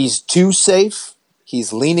he's too safe.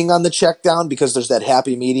 He's leaning on the check down because there's that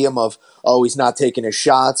happy medium of, he's not taking his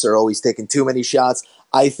shots, or he's taking too many shots.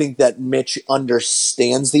 I think that Mitch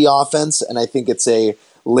understands the offense, and I think it's a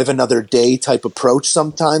live another day type approach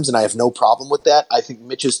sometimes, and I have no problem with that. I think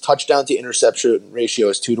Mitch's touchdown to interception ratio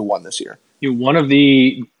is 2-1 this year. One of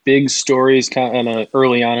the big stories kind of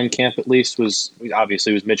early on in camp, at least, was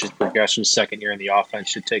Mitch's progression. Second year in the offense,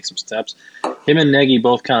 should take some steps. Him and Nagy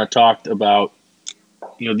both kind of talked about,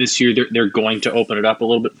 this year they're going to open it up a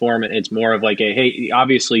little bit for him. And it's more of like hey,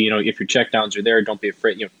 obviously, if your checkdowns are there, don't be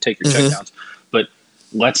afraid. Take your checkdowns, but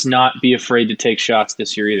let's not be afraid to take shots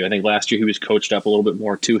this year either. I think last year he was coached up a little bit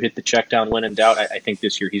more to hit the check down when in doubt. I think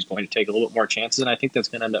this year he's going to take a little bit more chances, and I think that's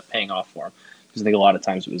going to end up paying off for him because I think a lot of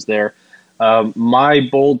times it was there. My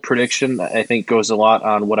bold prediction, I think, goes a lot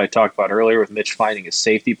on what I talked about earlier with Mitch finding a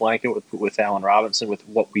safety blanket with Allen Robinson, with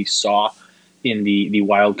what we saw in the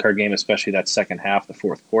wild card game, especially that second half, the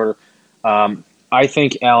fourth quarter. I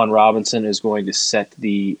think Allen Robinson is going to set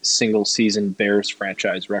the single-season Bears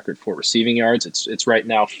franchise record for receiving yards. It's right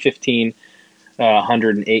now 15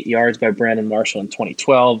 108 yards by Brandon Marshall in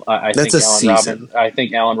 2012. I That's think a season. I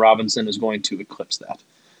think Allen Robinson is going to eclipse that.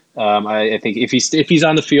 I think if he's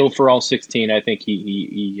on the field for all 16, I think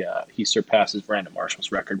he surpasses Brandon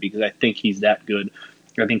Marshall's record because I think he's that good.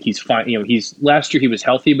 I think he's fine. He's last year he was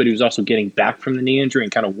healthy, but he was also getting back from the knee injury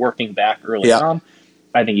and kind of working back early on.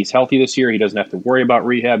 I think he's healthy this year. He doesn't have to worry about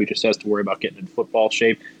rehab. He just has to worry about getting in football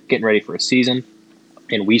shape, getting ready for a season.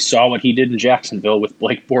 And we saw what he did in Jacksonville with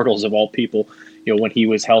Blake Bortles, of all people, when he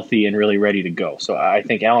was healthy and really ready to go. So I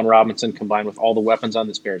think Allen Robinson, combined with all the weapons on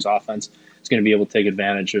this Bears offense, is going to be able to take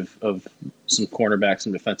advantage of some cornerbacks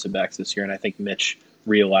and defensive backs this year. And I think Mitch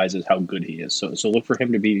realizes how good he is. So look for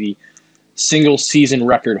him to be the single season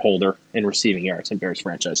record holder in receiving yards in Bears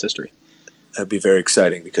franchise history. That'd be very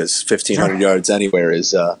exciting because 1,500 yards anywhere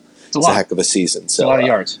is a heck of a season. So a lot of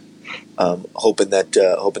yards. Hoping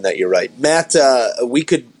that you're right, Matt. We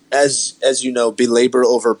could, as you know, belabor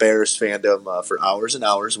over Bears fandom for hours and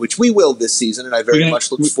hours, which we will this season, and I very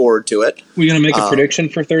much look forward to it. We're going to make a prediction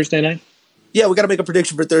for Thursday night. Yeah, we got to make a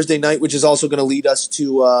prediction for Thursday night, which is also going to lead us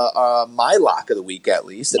to my lock of the week, at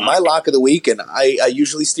least. And my lock of the week, and I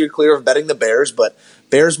usually steer clear of betting the Bears, but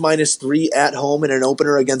Bears -3 at home in an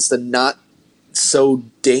opener against a not so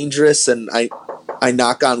dangerous, and I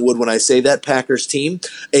knock on wood when I say that, Packers team,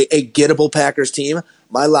 a gettable Packers team.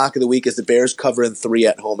 My lock of the week is the Bears covering 3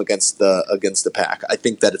 at home against the Pack. I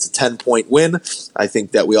think that it's a 10-point win. I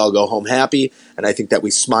think that we all go home happy, and I think that we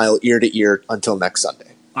smile ear to ear until next Sunday.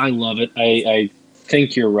 I love it. I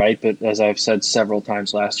think you're right, but as I've said several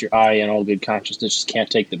times last year, I, in all good consciousness, just can't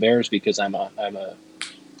take the Bears because I'm a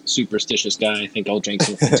superstitious guy. I think I'll jinx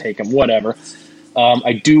them if I take them, whatever.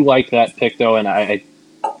 I do like that pick, though, and I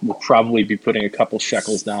will probably be putting a couple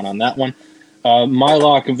shekels down on that one. My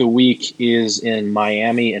lock of the week is in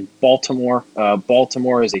Miami and Baltimore.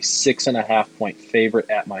 Baltimore is a 6.5-point favorite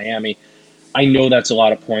at Miami. I know that's a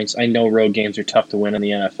lot of points. I know road games are tough to win in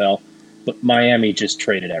the NFL, but Miami just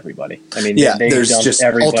traded everybody. I mean, they dumped just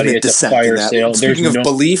everybody. It's a fire sale. Speaking of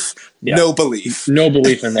belief, no belief. No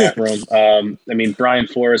belief in that room. I mean, Brian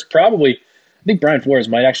Flores I think Brian Flores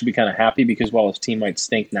might actually be kind of happy because while his team might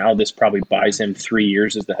stink now, this probably buys him 3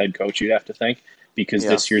 years as the head coach, you'd have to think, because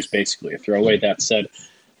this year's basically a throwaway. That said,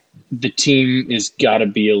 the team has got to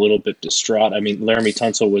be a little bit distraught. I mean, Laramie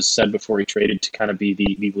Tunsil was said before he traded to kind of be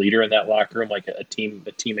the leader in that locker room, like a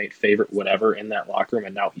teammate favorite, whatever, in that locker room,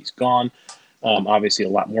 and now he's gone. Obviously, a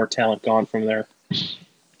lot more talent gone from there.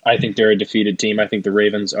 I think they're a defeated team. I think the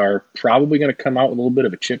Ravens are probably going to come out with a little bit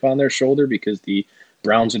of a chip on their shoulder because the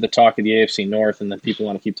Browns are the talk of the AFC North, and then people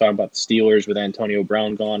want to keep talking about the Steelers with Antonio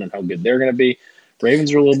Brown gone and how good they're going to be.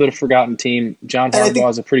 Ravens are a little bit of a forgotten team. John Harbaugh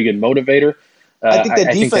is a pretty good motivator. I think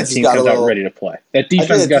that defense team comes out ready to play. That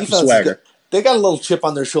defense got some swagger. They got a little chip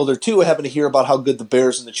on their shoulder, too, having to hear about how good the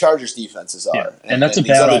Bears and the Chargers defenses are. Yeah. And that's a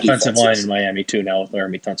bad offensive line in Miami, too, now with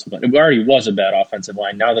Laramie Tunsil. It already was a bad offensive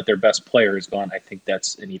line. Now that their best player is gone, I think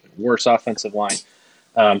that's an even worse offensive line.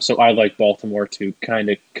 So I like Baltimore to kind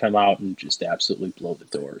of come out and just absolutely blow the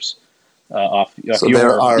doors off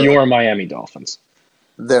your Miami Dolphins.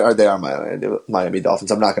 They are Miami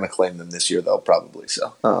Dolphins. I'm not going to claim them this year, though, probably.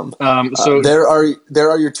 So there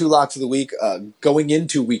are your 2 locks of the week. Going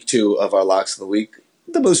into week 2 of our locks of the week,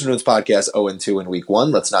 the Moose and Runes podcast 0-2 in week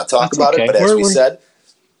 1. Let's not talk about it, but as we said,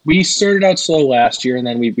 we started out slow last year, and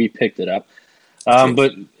then we picked it up.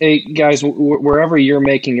 But hey, guys, wherever you're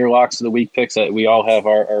making your locks of the week picks, we all have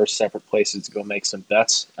our separate places to go make some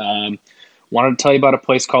bets. Wanted to tell you about a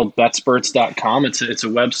place called Betspurts.com. It's a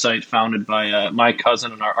website founded by my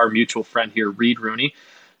cousin and our mutual friend here, Reed Rooney.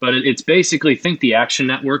 But it's basically, think the Action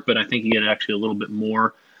Network, but I think you get actually a little bit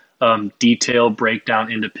more detailed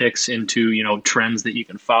breakdown into picks, into trends that you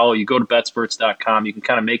can follow. You go to Betspurts.com. You can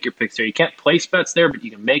kind of make your picks there. You can't place bets there, but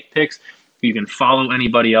you can make picks. You can follow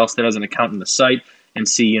anybody else that has an account in the site and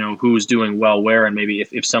see, who's doing well where, and maybe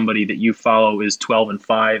if somebody that you follow is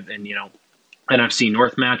 12-5 and NFC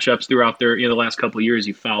North matchups throughout the last couple of years,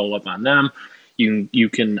 you follow up on them. You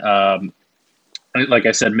can like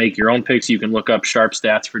I said, make your own picks. You can look up sharp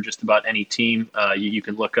stats for just about any team. You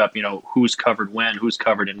can look up, who's covered when, who's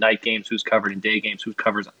covered in night games, who's covered in day games, who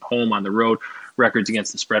covers at home, on the road, records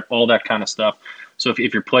against the spread, all that kind of stuff. So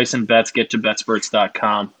if you're placing bets, get to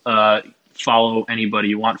betspurts.com. Follow anybody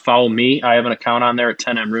you want. Follow me. I have an account on there at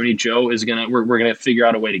 10M Rooney. Joe is we're gonna figure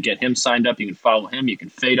out a way to get him signed up. You can follow him. You can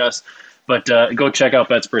fade us. But go check out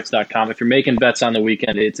betspurts.com. If you're making bets on the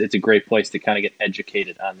weekend, it's a great place to kind of get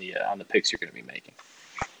educated on the picks you're going to be making.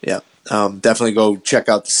 Yeah, definitely go check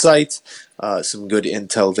out the site. Some good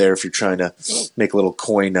intel there if you're trying to make a little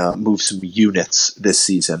coin, move some units this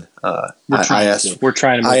season. We're trying to move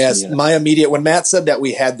some units. My immediate, when Matt said that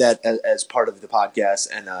we had that as part of the podcast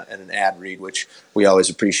and an ad read, which we always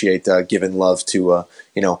appreciate, giving love to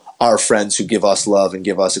our friends who give us love and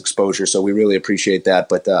give us exposure. So we really appreciate that.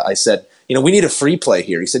 But I said, we need a free play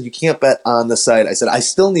here. He said, you can't bet on the site. I said, I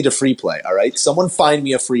still need a free play. All right, someone find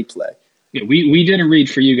me a free play. Yeah, we did a read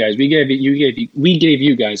for you guys. We gave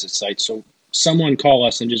you guys a site. So someone call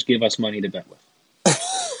us and just give us money to bet with.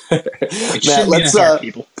 Matt,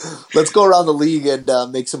 let's go around the league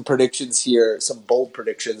and make some predictions here, some bold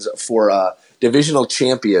predictions for divisional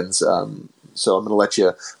champions. So I'm going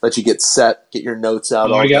to let you get set, get your notes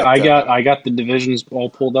out. I got the divisions all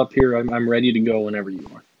pulled up here. I'm ready to go whenever you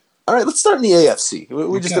are. All right, let's start in the AFC.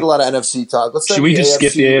 We just did a lot of NFC talk. Should we just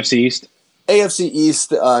skip the AFC East? AFC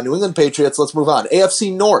East, New England Patriots. Let's move on.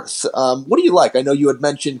 AFC North. What do you like? I know you had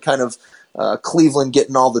mentioned kind of Cleveland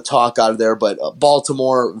getting all the talk out of there, but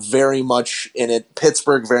Baltimore very much in it.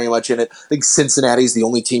 Pittsburgh very much in it. I think Cincinnati's the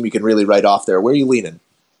only team you can really write off there. Where are you leaning?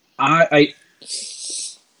 I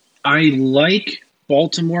like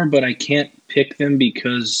Baltimore, but I can't pick them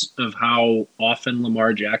because of how often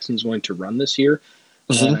Lamar Jackson's going to run this year.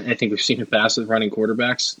 I think we've seen it pass with running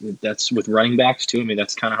quarterbacks. That's with running backs too. I mean,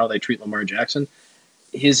 that's kind of how they treat Lamar Jackson.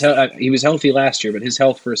 He was healthy last year, but his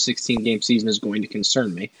health for a 16-game season is going to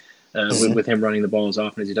concern me with him running the ball as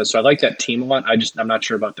often as he does. So I like that team a lot. I'm not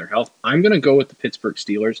sure about their health. I'm going to go with the Pittsburgh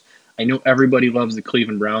Steelers. I know everybody loves the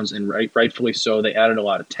Cleveland Browns, and rightfully so. They added a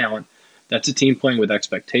lot of talent. That's a team playing with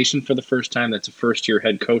expectation for the first time. That's a first-year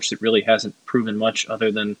head coach that really hasn't proven much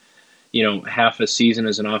other than half a season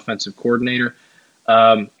as an offensive coordinator.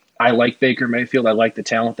 I like Baker Mayfield. I like the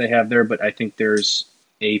talent they have there, but I think there's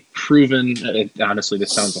a proven honestly,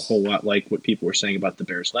 this sounds a whole lot like what people were saying about the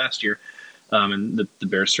Bears last year. And the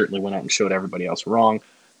Bears certainly went out and showed everybody else wrong.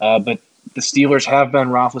 But the Steelers have been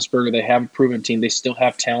Roethlisberger. They have a proven team. They still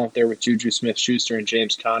have talent there with Juju Smith-Schuster and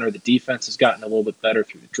James Conner. The defense has gotten a little bit better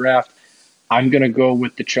through the draft. I'm going to go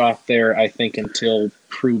with the chalk there, I think, until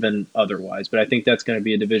proven otherwise. But I think that's going to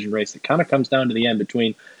be a division race that kind of comes down to the end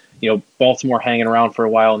between Baltimore hanging around for a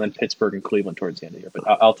while and then Pittsburgh and Cleveland towards the end of the year.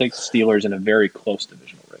 But I'll take the Steelers in a very close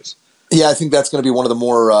divisional race. Yeah, I think that's going to be one of the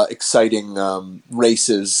more exciting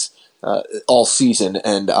races all season,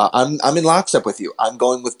 and I'm in lockstep with you. I'm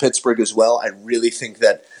going with Pittsburgh as well. I really think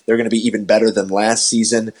that they're going to be even better than last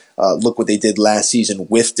season. Look what they did last season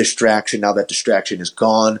with distraction. Now that distraction is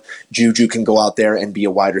gone, Juju can go out there and be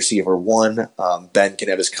a wide receiver one. Ben can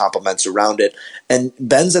have his compliments around it. And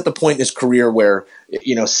Ben's at the point in his career where,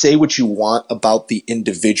 say what you want about the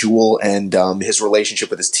individual and his relationship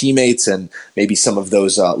with his teammates and maybe some of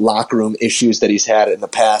those locker room issues that he's had in the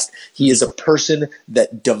past. He is a person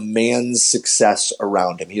that demands success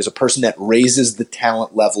around him. He is a person that raises the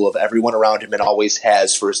talent level of everyone around him and always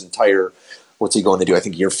has for his entire, what's he going to do? I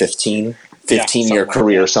think year 15 year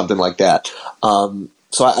career, something like that.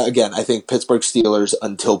 So I think Pittsburgh Steelers,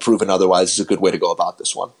 until proven otherwise, is a good way to go about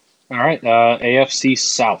this one. All right, AFC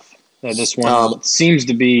South. This one seems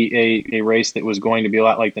to be a race that was going to be a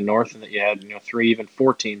lot like the North, and that you had 3, even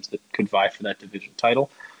 4 teams that could vie for that division title.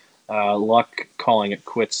 Luck calling it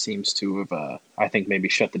quits seems to have, I think, maybe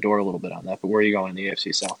shut the door a little bit on that. But where are you going in the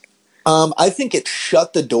AFC South? I think it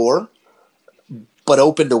shut the door, but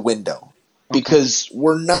opened a window. Because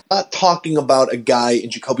we're not talking about a guy in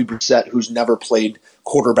Jacoby Brissett who's never played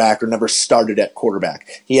quarterback or never started at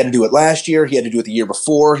quarterback. He had to do it last year. He had to do it the year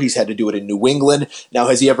before. He's had to do it in New England. Now,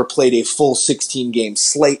 has he ever played a full 16-game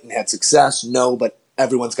slate and had success? No, but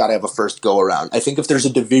everyone's got to have a first go-around. I think if there's a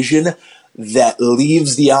division that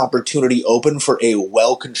leaves the opportunity open for a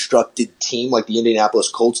well-constructed team like the Indianapolis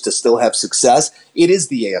Colts to still have success, it is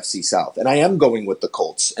the AFC South. And I am going with the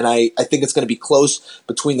Colts. And I think it's going to be close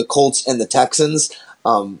between the Colts and the Texans.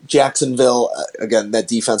 Jacksonville, again, that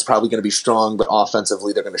defense probably going to be strong, but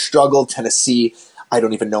offensively they're going to struggle. Tennessee, I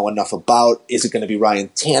don't even know enough about. Is it going to be Ryan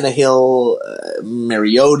Tannehill,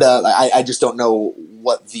 Mariota? I just don't know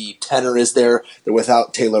what the tenor is there. They're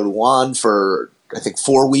without Taylor Lewan for, I think,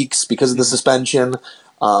 4 weeks because of the suspension.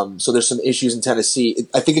 So there's some issues in Tennessee.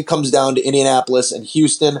 I think it comes down to Indianapolis and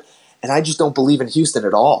Houston, and I just don't believe in Houston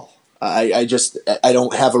at all. I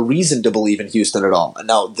don't have a reason to believe in Houston at all.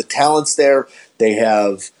 Now, the talent's there. They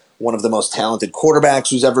have one of the most talented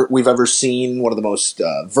quarterbacks we've ever seen, one of the most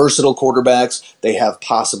versatile quarterbacks. They have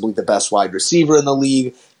possibly the best wide receiver in the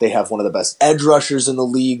league. They have one of the best edge rushers in the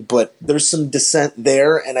league, but there's some dissent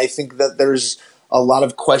there, and I think that there's a lot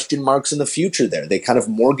of question marks in the future there. They kind of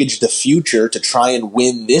mortgaged the future to try and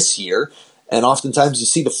win this year, And oftentimes you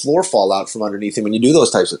see the floor fall out from underneath him when you do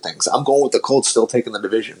those types of things. I'm going with the Colts still taking the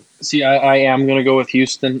division. See, I am going to go with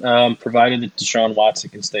Houston, provided that Deshaun Watson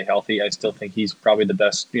can stay healthy. I still think he's probably the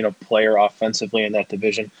best player offensively in that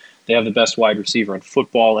division. They have the best wide receiver in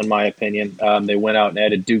football, in my opinion. They went out and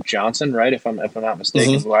added Duke Johnson, right? If I'm not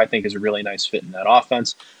mistaken, who I think is a really nice fit in that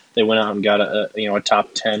offense. They went out and got a top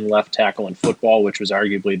 10 left tackle in football, which was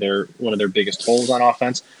arguably one of their biggest holes on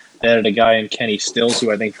offense. They added a guy in Kenny Stills,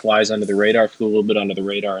 who I think flew a little bit under the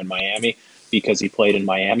radar in Miami because he played in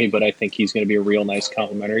Miami, but I think he's going to be a real nice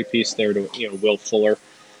complementary piece there to Will Fuller,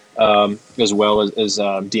 as well as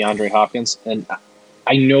DeAndre Hopkins. And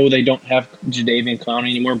I know they don't have Jadeveon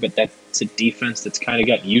Clowney anymore, but that's a defense that's kind of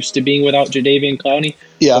gotten used to being without Jadeveon Clowney.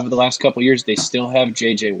 Over the last couple of years. They still have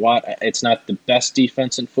J.J. Watt. It's not the best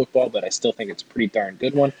defense in football, but I still think it's a pretty darn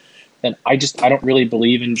good one. And I don't really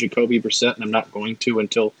believe in Jacoby Brissett, and I'm not going to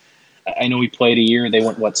until I know he played a year. They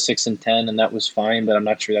went 6-10, and that was fine, but I'm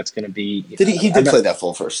not sure that's going to be. He did play that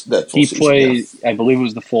full season. He played, yeah. I believe it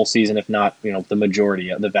was the full season, if not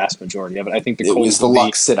the vast majority of it. I think the Colts was the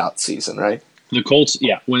Luck sit-out season, right? The Colts,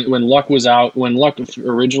 yeah. When Luck was out, when Luck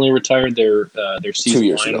originally retired, their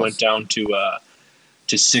season line went down to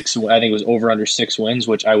 6. I think it was over under 6 wins,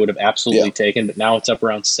 which I would have absolutely taken. But now it's up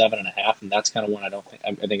around 7.5, and that's kind of one I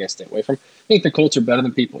think I stay away from. I think the Colts are better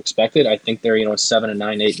than people expected. I think they're a 7-9,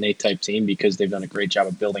 8-8 type team because they've done a great job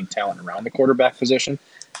of building talent around the quarterback position.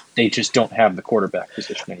 They just don't have the quarterback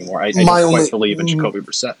position anymore. I don't quite believe in Jacoby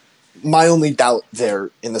Brissett. My only doubt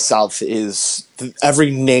there in the South is every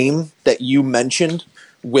name that you mentioned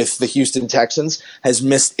with the Houston Texans has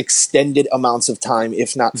missed extended amounts of time,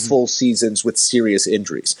 if not full seasons, with serious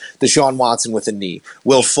injuries. Deshaun Watson with a knee.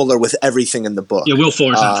 Will Fuller with everything in the book. Yeah, Will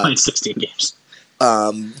Fuller's not playing 16 games.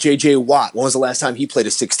 J.J. Watt, when was the last time he played a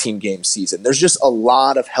 16-game season? There's just a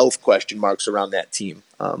lot of health question marks around that team.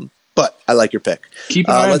 But I like your pick. Keep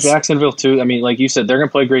an eye on Jacksonville, too. I mean, like you said, they're going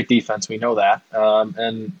to play great defense. We know that.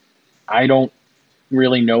 And I don't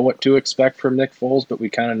really know what to expect from Nick Foles, but we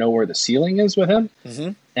kind of know where the ceiling is with him.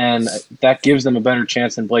 And that gives them a better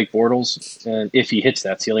chance than Blake Bortles. And if he hits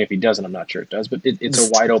that ceiling, if he doesn't, I'm not sure it does. But it's a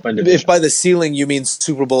wide open division. If by the ceiling you mean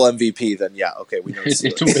Super Bowl MVP, then yeah, okay, we know.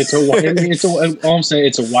 All I'm saying,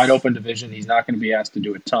 it's a wide open division. He's not going to be asked to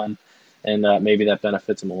do a ton, and maybe that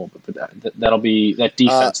benefits him a little bit. But that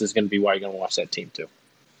defense is going to be why you're going to watch that team too.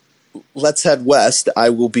 Let's head west.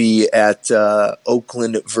 I will be at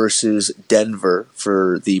Oakland versus Denver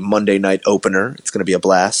for the Monday night opener. It's going to be a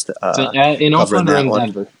blast. In Oakland or in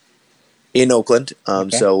Denver? In Oakland.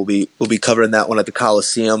 So we'll be covering that one at the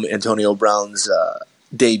Coliseum. Antonio Brown's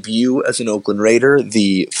debut as an Oakland Raider,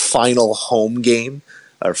 the final home game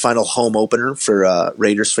or final home opener for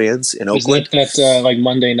Raiders fans in Oakland. Is that like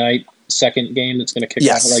Monday night second game that's going to kick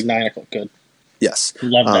off at like 9 o'clock? Good. Yes.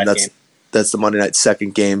 Love that game. That's the Monday night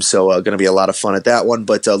second game, so going to be a lot of fun at that one.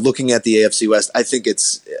 But looking at the AFC West, I think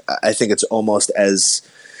it's almost as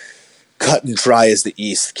cut and dry as the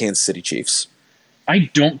East. Kansas City Chiefs. I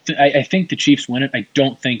think the Chiefs win it. I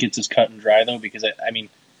don't think it's as cut and dry though, because I mean,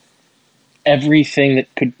 everything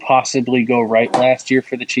that could possibly go right last year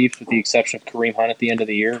for the Chiefs, with the exception of Kareem Hunt at the end of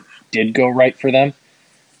the year, did go right for them.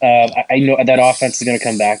 I know that offense is going to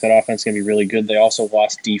come back. That offense is going to be really good. They also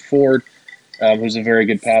lost Dee Ford, who's a very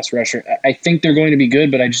good pass rusher. I think they're going to be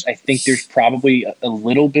good, but I think there's probably a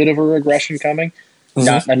little bit of a regression coming.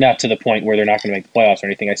 Not to the point where they're not going to make the playoffs or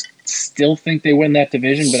anything. I still think they win that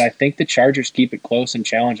division, but I think the Chargers keep it close and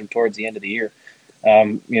challenge them towards the end of the year.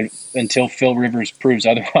 Until Phil Rivers proves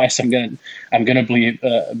otherwise, I'm gonna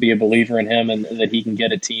be a believer in him and that he can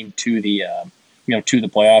get a team to the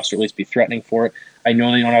playoffs, or at least be threatening for it. I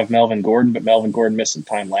know they don't have Melvin Gordon, but Melvin Gordon missed some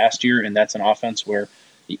time last year, and that's an offense where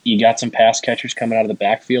you got some pass catchers coming out of the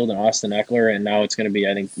backfield, and Austin Eckler, and now it's going to be,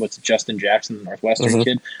 I think, Justin Jackson, the Northwestern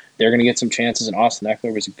kid. They're going to get some chances, and Austin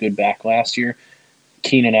Eckler was a good back last year.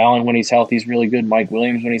 Keenan Allen, when he's healthy, is really good. Mike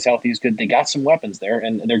Williams, when he's healthy, is good. They got some weapons there,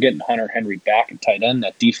 and they're getting Hunter Henry back at tight end.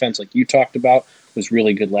 That defense, like you talked about, was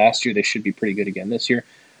really good last year. They should be pretty good again this year.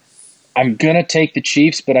 I'm going to take the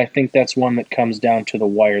Chiefs, but I think that's one that comes down to the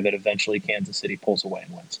wire that eventually Kansas City pulls away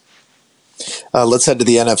and wins. Let's head to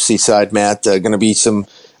the NFC side, Matt. Going to be some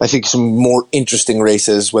more interesting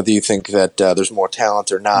races, whether you think that there's more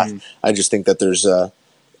talent or not. I just think that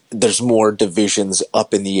there's more divisions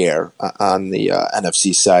up in the air on the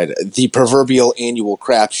NFC side. The proverbial annual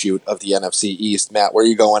crapshoot of the NFC East. Matt, where are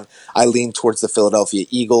you going? I lean towards the Philadelphia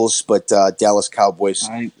Eagles, but Dallas Cowboys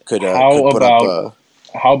could put up.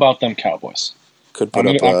 How about them Cowboys? Could put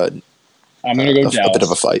up. I'm going to go Dallas. A bit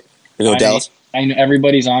of a fight. You go Dallas. I know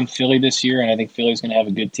everybody's on Philly this year, and I think Philly's going to have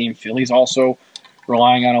a good team. Philly's also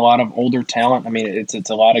relying on a lot of older talent. I mean, it's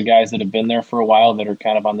a lot of guys that have been there for a while that are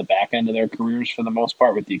kind of on the back end of their careers for the most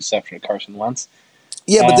part, with the exception of Carson Wentz.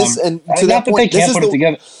 Yeah, but this, and to that point, this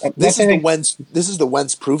is the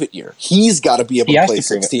Wentz prove it year. He's got to be able to play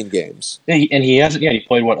 16 games. And he has. Yeah, he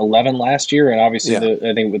played 11 last year, and obviously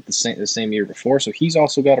I think with the same year before. So he's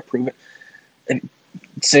also got to prove it. And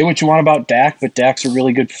say what you want about Dak, but Dak's a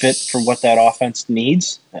really good fit for what that offense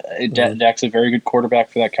needs. Dak's a very good quarterback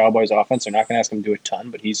for that Cowboys offense. They're not going to ask him to do a ton,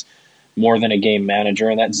 but he's more than a game manager.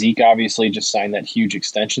 And that Zeke obviously just signed that huge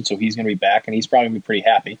extension, so he's going to be back, and he's probably going to be pretty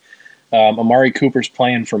happy. Amari Cooper's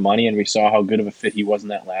playing for money, and we saw how good of a fit he was in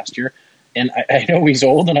that last year. And I know he's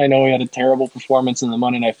old, and I know he had a terrible performance in the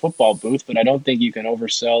Monday Night Football booth, but I don't think you can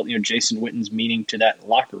oversell Jason Witten's meaning to that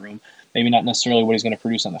locker room. Maybe not necessarily what he's going to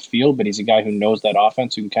produce on the field, but he's a guy who knows that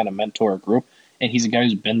offense, who can kind of mentor a group, and he's a guy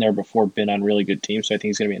who's been there before, been on really good teams, so I think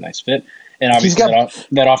he's going to be a nice fit. And obviously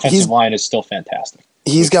that offensive line is still fantastic.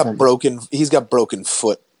 He's got broken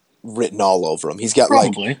foot written all over him. He's got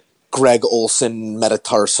like Greg Olson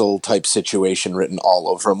metatarsal type situation written all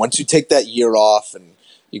over him. Once you take that year off and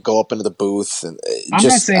you go up into the booth, and I'm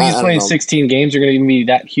not saying he's playing 16 games are going to be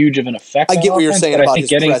that huge of an effect. I get what you're saying about his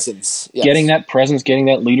presence. Yes. Getting that presence, getting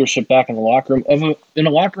that leadership back in the locker room in a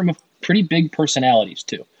locker room of pretty big personalities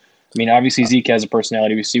too. I mean, obviously Zeke has a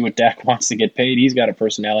personality. We see what Dak wants to get paid. He's got a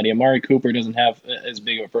personality. Amari Cooper doesn't have as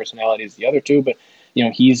big of a personality as the other two, but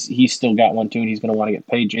he's still got one too, and he's going to want to get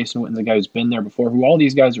paid. Jason Witten's a guy who's been there before, who all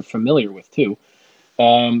these guys are familiar with too.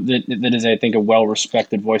 That is, I think, a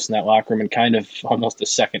well-respected voice in that locker room, and kind of almost a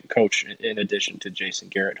second coach in addition to Jason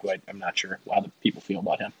Garrett, who I'm not sure how the people feel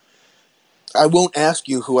about him. I won't ask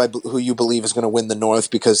you who you believe is going to win the North,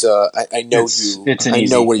 because I know it's an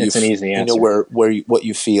easy answer. I know what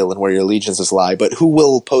you feel and where your allegiances lie. But who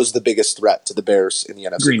will pose the biggest threat to the Bears in the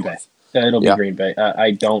NFC Green North? Bay. It'll be Green Bay.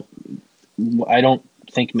 I don't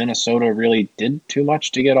think Minnesota really did too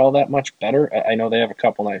much to get all that much better. I know they have a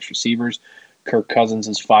couple nice receivers. Kirk Cousins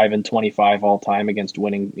is 5-25 all time against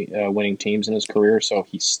winning teams in his career, so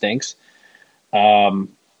he stinks.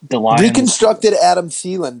 The Lions, reconstructed Adam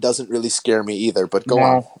Thielen doesn't really scare me either, but go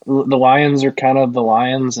on. The Lions are kind of the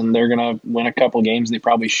Lions, and they're going to win a couple games they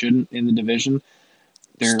probably shouldn't in the division.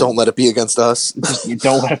 Just don't let it be against us. You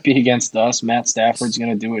don't let it be against us. Matt Stafford's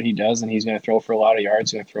going to do what he does, and he's going to throw for a lot of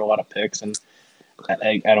yards, going to throw a lot of picks, and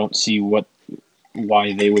I don't see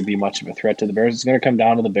why they would be much of a threat to the Bears. It's going to come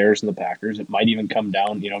down to the Bears and the Packers. It might even come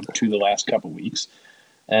down, to the last couple weeks.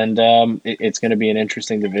 And it's going to be an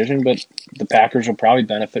interesting division, but the Packers will probably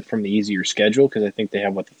benefit from the easier schedule, because I think they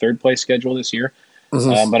have, the third-place schedule this year.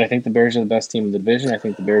 Mm-hmm. But I think the Bears are the best team in the division. I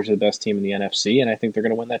think the Bears are the best team in the NFC, and I think they're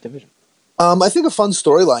going to win that division. I think a fun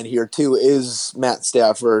storyline here, too, is Matt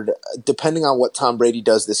Stafford. Depending on what Tom Brady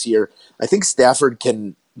does this year, I think Stafford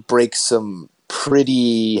can break some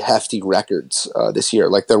pretty hefty records this year.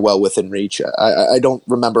 Like, they're well within reach. I don't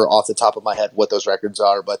remember off the top of my head what those records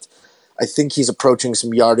are, but I think he's approaching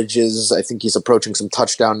some yardages. I think he's approaching some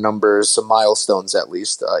touchdown numbers, some milestones at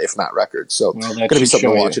least, if not records. So it's going to be something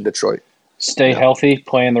to watch in Detroit. Stay healthy,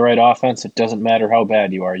 playing the right offense. It doesn't matter how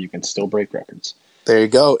bad you are. You can still break records. There you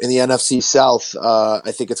go. In the NFC South,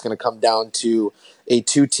 I think it's going to come down to a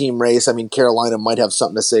two-team race. I mean, Carolina might have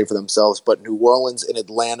something to say for themselves, but New Orleans and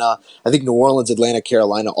Atlanta, I think New Orleans, Atlanta,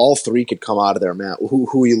 Carolina, all three could come out of there, Matt.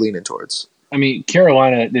 Who are you leaning towards? I mean,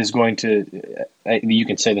 Carolina is going to you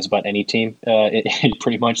can say this about any team in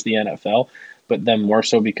pretty much the NFL, but them more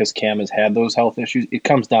so because Cam has had those health issues. It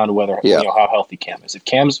comes down to whether how healthy Cam is. If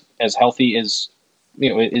Cam's as healthy as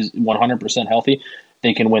is 100% healthy,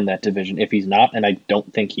 they can win that division. If he's not, and I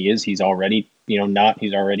don't think he is, he's already not.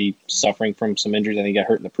 He's already suffering from some injuries. I think he got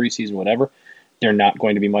hurt in the preseason, whatever. They're not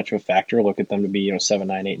going to be much of a factor. Look at them to be 7-9,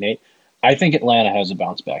 8-8. I think Atlanta has a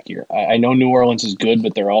bounce back year. I know New Orleans is good,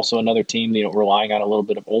 but they're also another team relying on a little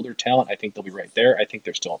bit of older talent. I think they'll be right there. I think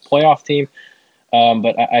they're still a playoff team.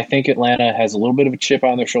 But I think Atlanta has a little bit of a chip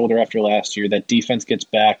on their shoulder after last year. That defense gets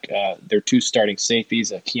back. Their two starting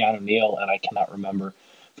safeties, Keanu Neal, and I cannot remember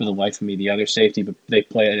for the life of me the other safety, but they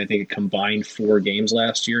played, I think, a combined 4 games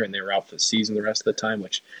last year, and they were out for the season the rest of the time,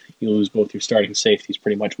 which you lose both your starting safeties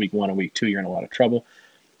pretty much week 1 and week 2. You're in a lot of trouble.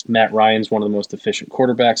 Matt Ryan's one of the most efficient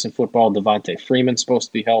quarterbacks in football. Devontae Freeman's supposed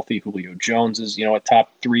to be healthy. Julio Jones is, a top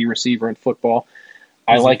 3 receiver in football.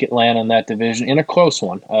 I like Atlanta in that division, in a close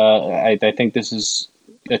one. I think this is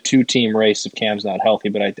a 2-team race if Cam's not healthy,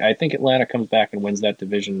 but I think Atlanta comes back and wins that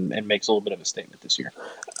division and makes a little bit of a statement this year.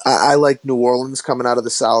 I like New Orleans coming out of the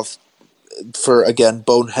South for, again,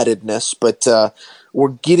 boneheadedness, but we're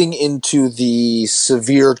getting into the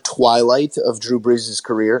severe twilight of Drew Brees'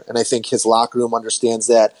 career, and I think his locker room understands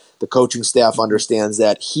that, the coaching staff understands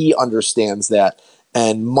that, he understands that,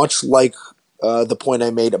 And much like the point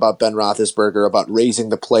I made about Ben Roethlisberger, about raising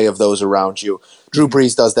the play of those around you, Drew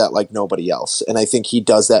Brees does that like nobody else. And I think he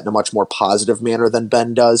does that in a much more positive manner than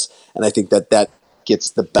Ben does. And I think that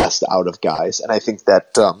gets the best out of guys. And I think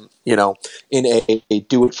that, in a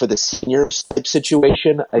do it for the seniors type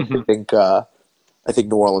situation, I think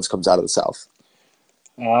New Orleans comes out of the South.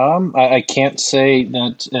 I can't say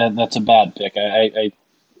that that's a bad pick.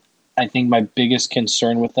 I think my biggest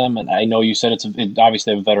concern with them, and I know you said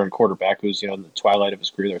obviously they have a veteran quarterback who's in the twilight of his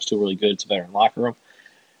career. They're still really good. It's a veteran locker room.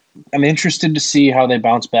 I'm interested to see how they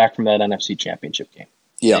bounce back from that NFC Championship game.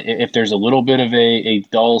 Yeah. If there's a little bit of a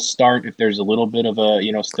dull start, if there's a little bit of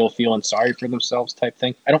a still feeling sorry for themselves type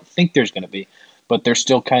thing, I don't think there's going to be, but there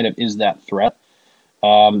still kind of is that threat.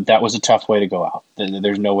 That was a tough way to go out.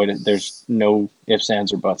 There's no ifs,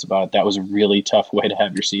 ands, or buts about it. That was a really tough way to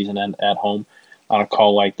have your season end at home on a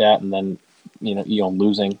call like that, and then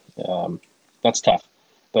losing. That's tough.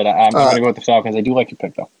 But I'm going to go with the Falcons. I do like your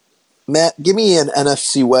pick though. Matt, give me an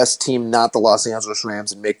NFC West team, not the Los Angeles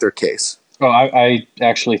Rams, and make their case. Oh, I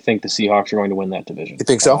actually think the Seahawks are going to win that division. You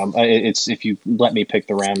think so? It's if you let me pick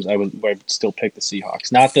the Rams, I would still pick the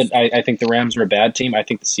Seahawks. Not that I think the Rams are a bad team. I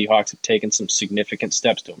think the Seahawks have taken some significant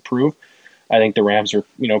steps to improve. I think the Rams are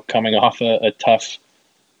coming off a tough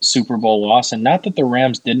Super Bowl loss, and not that the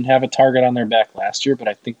Rams didn't have a target on their back last year, but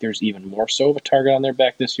I think there's even more so of a target on their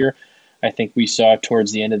back this year. I think we saw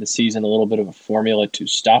towards the end of the season a little bit of a formula to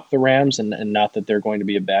stop the Rams, and not that they're going to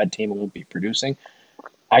be a bad team and won't be producing.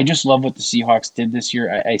 I just love what the Seahawks did this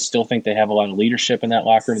year. I still think they have a lot of leadership in that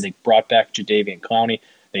locker room. They brought back Jadeveon Clowney.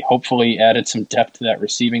 They hopefully added some depth to that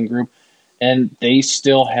receiving group, and they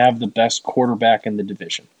still have the best quarterback in the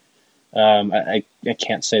division. I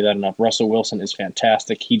can't say that enough. Russell Wilson is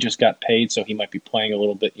fantastic. He just got paid, so he might be playing a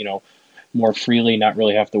little bit, more freely, not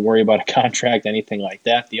really have to worry about a contract, anything like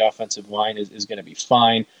that. The offensive line is going to be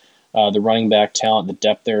fine. The running back talent, the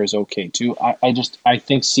depth there is okay too. I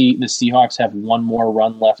think the Seahawks have one more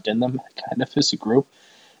run left in them, kind of as a group,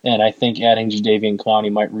 and I think adding Jadeveon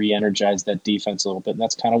Clowney might re-energize that defense a little bit, and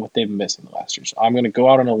that's kind of what they've been missing the last year. So I'm going to go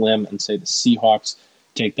out on a limb and say the Seahawks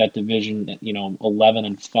take that division at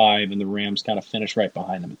 11-5, and the Rams kind of finish right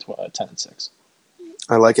behind them at 10-6.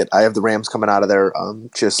 I like it. I have the Rams coming out of there.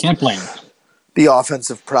 Just can't blame the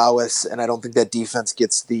offensive prowess, and I don't think that defense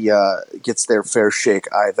gets their fair shake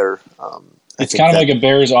either. It's kind of like a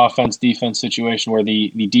Bears offense-defense situation where the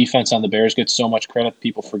defense on the Bears gets so much credit,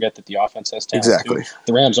 people forget that the offense has talent. Exactly. Too.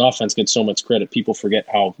 The Rams offense gets so much credit, people forget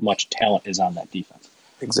how much talent is on that defense.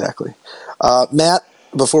 Exactly. Matt,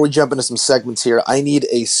 before we jump into some segments here, I need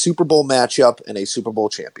a Super Bowl matchup and a Super Bowl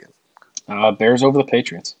champion. Bears over the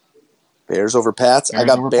Patriots. Bears over Pats. I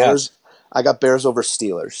got Bears. I got Bears over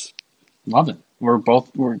Steelers. Love it.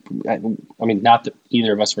 I mean, not that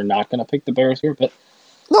either of us were not going to pick the Bears here, but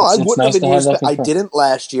no, I wouldn't have been. I didn't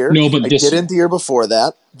last year. No, but I didn't the year before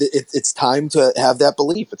that. It's time to have that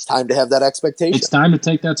belief. It's time to have that expectation. It's time to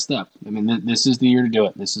take that step. I mean, this is the year to do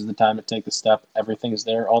it. This is the time to take the step. Everything's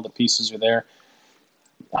there. All the pieces are there.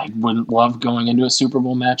 I wouldn't love going into a Super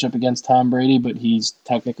Bowl matchup against Tom Brady, but he's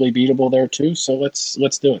technically beatable there too. So let's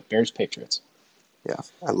do it. Bears Patriots. Yeah,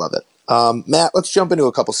 I love it. Matt, let's jump into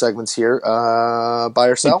a couple segments here. Buy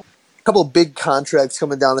or sell? A couple of big contracts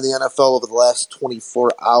coming down to the NFL over the last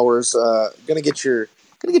 24 hours. Gonna get your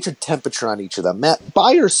temperature on each of them. Matt,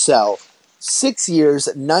 buy or sell? 6 years,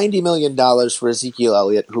 $90 million for Ezekiel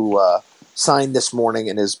Elliott, who signed this morning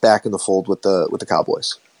and is back in the fold with the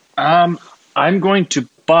Cowboys. I'm going to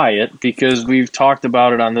buy it because we've talked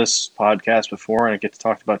about it on this podcast before, and it gets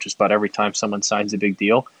talked about just about every time someone signs a big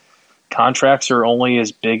deal. Contracts are only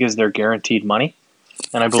as big as their guaranteed money,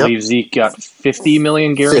 and I believe Zeke got $50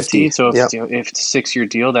 million guaranteed. 50. So if it's a 6-year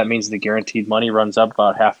deal, that means the guaranteed money runs up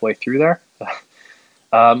about halfway through there.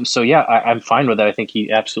 I'm fine with that. I think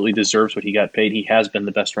he absolutely deserves what he got paid. He has been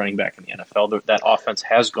the best running back in the NFL. That offense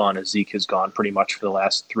has gone as Zeke has gone pretty much for the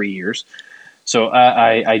last 3 years. So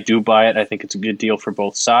I do buy it. I think it's a good deal for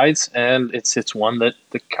both sides, and it's one that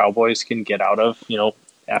the Cowboys can get out of,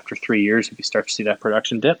 after 3 years if you start to see that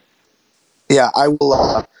production dip. Yeah, I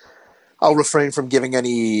will. I'll refrain from giving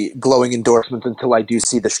any glowing endorsements until I do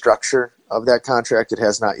see the structure of that contract. It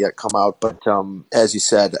has not yet come out, but as you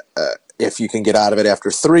said, if you can get out of it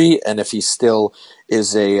after 3, and if he still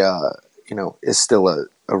is a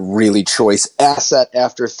really choice asset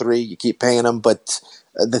after 3, you keep paying him. But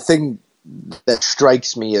the thing that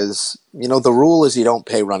strikes me is, the rule is you don't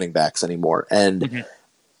pay running backs anymore, and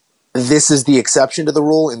this is the exception to the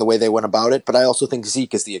rule in the way they went about it, but I also think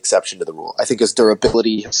Zeke is the exception to the rule. I think his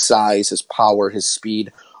durability, his size, his power, his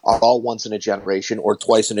speed are all once in a generation or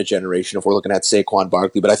twice in a generation if we're looking at Saquon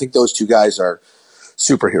Barkley. But I think those two guys are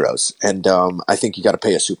superheroes, and I think you got to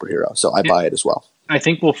pay a superhero. So I buy it as well. I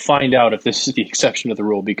think we'll find out if this is the exception to the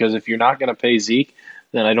rule, because if you're not going to pay Zeke,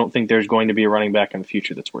 then I don't think there's going to be a running back in the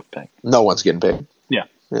future that's worth paying. No one's getting paid. Yeah.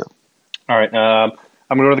 Yeah. All right.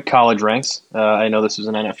 I'm going to go to the college ranks. I know this is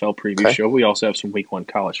an NFL preview show. We also have some Week 1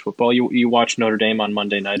 college football. You watched Notre Dame on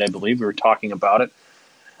Monday night, I believe. We were talking about it.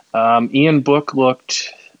 Ian Book looked,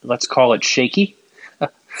 let's call it shaky.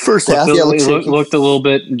 First half, looked a little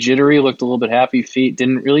bit jittery, looked a little bit happy feet.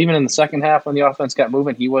 Didn't really, even in the second half when the offense got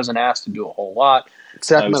moving, he wasn't asked to do a whole lot.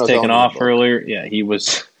 He was taken off earlier. Yeah, he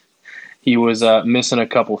was missing a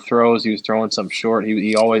couple throws. He was throwing some short.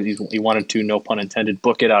 He wanted to, no pun intended,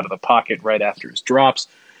 book it out of the pocket right after his drops.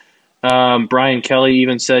 Brian Kelly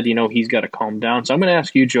even said, he's got to calm down. So I'm going to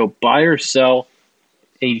ask you, Joe, buy or sell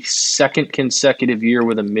a second consecutive year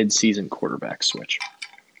with a midseason quarterback switch?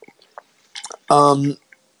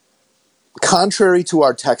 Contrary to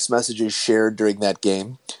our text messages shared during that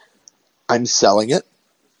game, I'm selling it.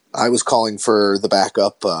 I was calling for the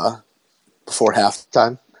backup before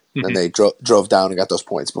halftime, and they drove down and got those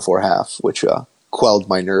points before half, which quelled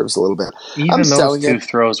my nerves a little bit. Even those two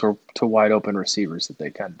throws were to wide open receivers that they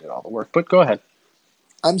kind of did all the work. But go ahead.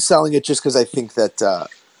 I'm selling it just because I think that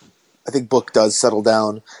I think Book does settle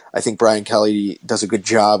down. I think Brian Kelly does a good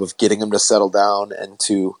job of getting him to settle down and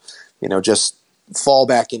to, just fall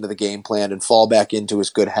back into the game plan and fall back into his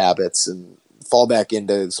good habits and fall back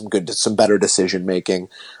into some better decision making.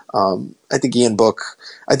 I think Ian Book,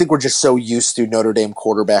 I think we're just so used to Notre Dame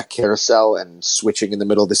quarterback carousel and switching in the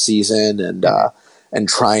middle of the season and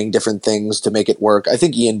trying different things to make it work. I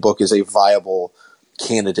think Ian Book is a viable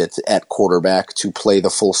candidate at quarterback to play the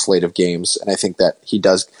full slate of games. And I think that he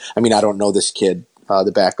does. I mean, I don't know this kid,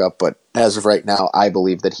 the backup, but as of right now, I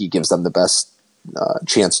believe that he gives them the best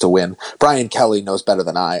chance to win. Brian Kelly knows better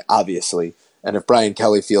than I, obviously. And if Brian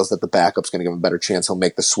Kelly feels that the backup's going to give him a better chance, he'll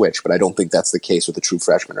make the switch. But I don't think that's the case with a true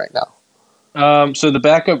freshman right now. So the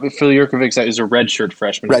backup, Phil Jurkovec, is a redshirt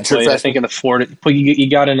freshman. I think in the Florida, he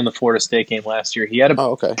got in the Florida State game last year. He had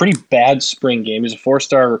a pretty bad spring game. He's a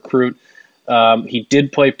 4-star recruit. He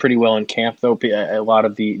did play pretty well in camp, though. A lot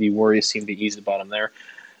of the worries seem to ease about him there.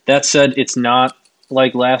 That said, it's not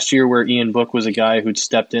like last year where Ian Book was a guy who'd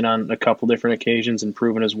stepped in on a couple different occasions and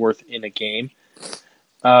proven his worth in a game.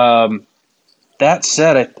 That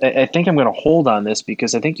said, I think I'm going to hold on this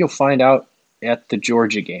because I think you'll find out at the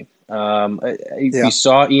Georgia game. We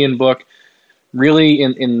saw Ian Book really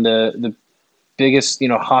in the biggest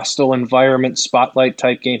hostile environment spotlight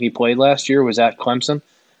type game he played last year was at Clemson,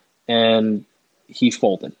 and he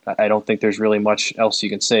folded. I don't think there's really much else you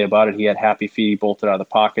can say about it. He had happy feet. He bolted out of the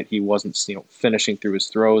pocket. He wasn't finishing through his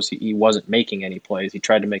throws. He wasn't making any plays. He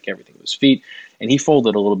tried to make everything with his feet, and he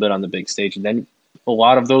folded a little bit on the big stage. And then a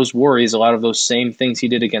lot of those worries, a lot of those same things he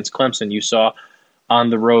did against Clemson, you saw on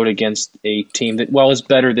the road against a team that, is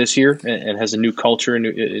better this year and has a new culture, a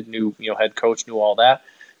new head coach, knew all that.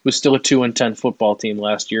 It was still a 2-10 football team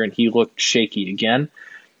last year, and he looked shaky again.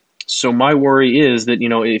 So my worry is that,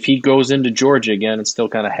 if he goes into Georgia again and still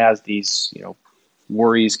kind of has these,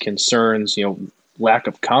 worries, concerns, lack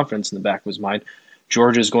of confidence in the back of his mind,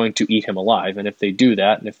 Georgia is going to eat him alive. And if they do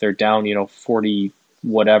that, and if they're down, 40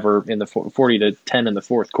 whatever in the 40 to 10 in the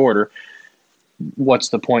fourth quarter, what's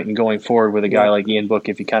the point in going forward with a guy like Ian Book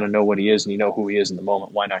if you kind of know what he is and you know who he is in the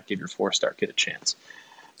moment? Why not give your 4-star kid a chance?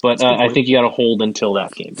 But I think you got to hold until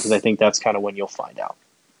that game because I think that's kind of when you'll find out.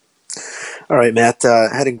 All right, Matt,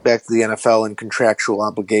 heading back to the NFL and contractual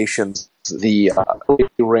obligations, the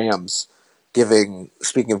Rams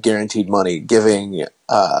speaking of guaranteed money, giving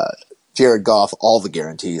Jared Goff all the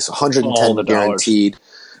guarantees, 110 guaranteed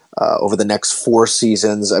over the next 4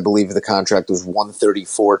 seasons. I believe the contract was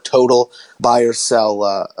 134 total. Buy or sell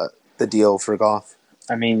the deal for Goff?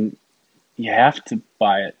 I mean, you have to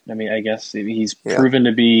buy it. I mean, I guess he's proven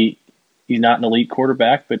to be. He's not an elite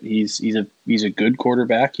quarterback, but he's a good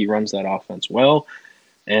quarterback. He runs that offense well,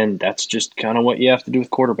 and that's just kind of what you have to do with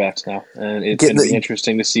quarterbacks now. And it's going to be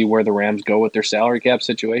interesting to see where the Rams go with their salary cap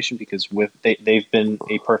situation because they've been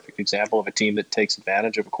a perfect example of a team that takes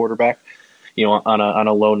advantage of a quarterback, on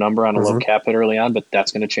a low number, on a low cap hit early on. But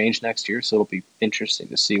that's going to change next year, so it'll be interesting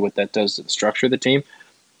to see what that does to the structure of the team.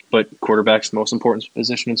 But quarterback's the most important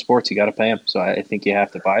position in sports. You got to pay him. So I think you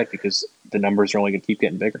have to buy it because the numbers are only going to keep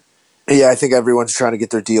getting bigger. Yeah, I think everyone's trying to get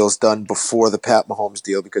their deals done before the Pat Mahomes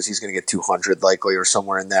deal because he's going to get 200 likely or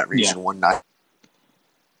somewhere in that region,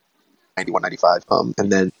 190, 195.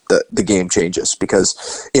 And then the game changes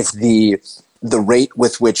because if the rate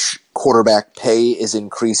with which quarterback pay is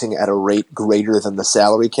increasing at a rate greater than the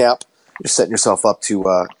salary cap, you're setting yourself up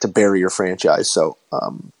to bury your franchise. So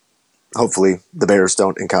hopefully the Bears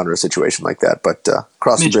don't encounter a situation like that. But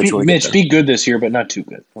cross the bridge when we get there. Be good this year, but not too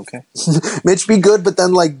good. Okay, Mitch, be good, but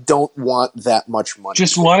then don't want that much money.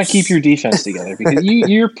 Just want to keep your defense together because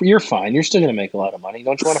you're fine. You're still going to make a lot of money.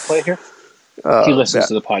 Don't you want to play here? He listens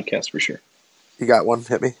to the podcast for sure. You got one?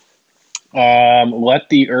 Hit me. Let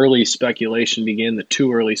the early speculation begin. The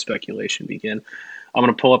too early speculation begin. I'm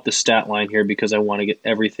going to pull up the stat line here because I want to get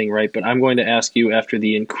everything right. But I'm going to ask you, after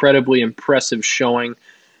the incredibly impressive showing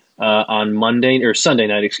on Sunday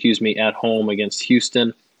night, at home against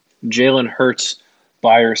Houston, Jalen Hurts,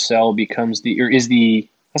 buy or sell,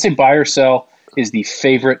 is the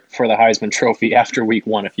favorite for the Heisman Trophy after week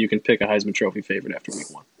one, if you can pick a Heisman Trophy favorite after week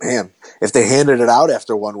one. Man, if they handed it out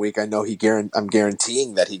after 1 week, I know I'm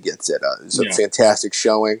guaranteeing that he gets it. It's a fantastic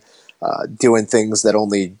showing, doing things that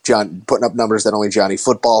putting up numbers that only Johnny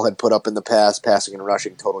Football had put up in the past, passing and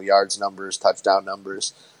rushing, total yards numbers, touchdown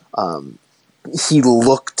numbers. He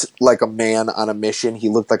looked like a man on a mission. He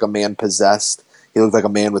looked like a man possessed. He looked like a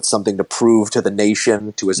man with something to prove to the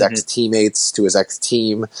nation, to his ex-teammates, to his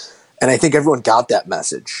ex-team. And I think everyone got that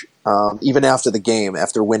message. Even after the game,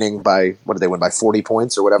 after winning by, what did they win, by 40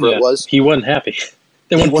 points or whatever it was? He wasn't happy.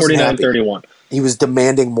 They won 49-31. He was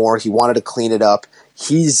demanding more. He wanted to clean it up.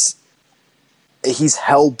 He's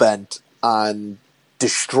hell-bent on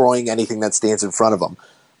destroying anything that stands in front of him.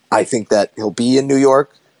 I think that he'll be in New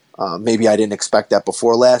York. Maybe I didn't expect that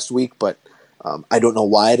before last week, but I don't know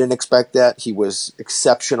why I didn't expect that. He was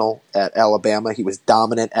exceptional at Alabama. He was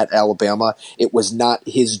dominant at Alabama. It was not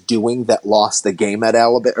his doing that lost the game at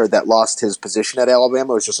Alabama, or that lost his position at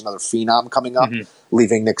Alabama. It was just another phenom coming up,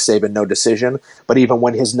 leaving Nick Saban no decision. But even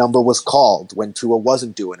when his number was called, when Tua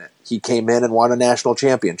wasn't doing it, he came in and won a national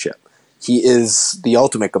championship. He is the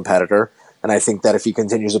ultimate competitor, and I think that if he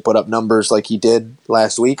continues to put up numbers like he did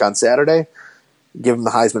last week on Saturday, give him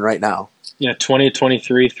the Heisman right now. Yeah,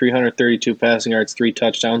 20-23, 332 passing yards, 3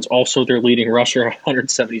 touchdowns. Also, their leading rusher,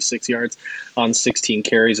 176 yards on 16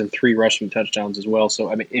 carries and 3 rushing touchdowns as well.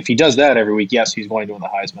 So, I mean, if he does that every week, yes, he's going to win the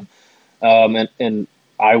Heisman. And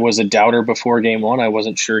I was a doubter before game one. I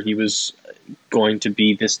wasn't sure he was going to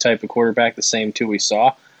be this type of quarterback, the same two we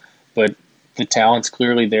saw. But the talent's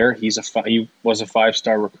clearly there. He was a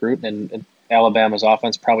 5-star recruit, and Alabama's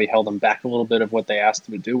offense probably held him back a little bit of what they asked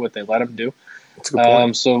him to do, what they let him do.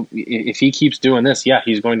 So if he keeps doing this,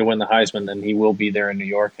 he's going to win the Heisman. Then he will be there in New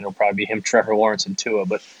York, and it'll probably be him, Trevor Lawrence, and Tua.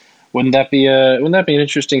 But wouldn't that be an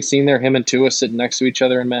interesting scene there? Him and Tua sitting next to each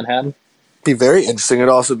other in Manhattan. Be very interesting. It'd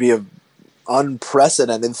also be an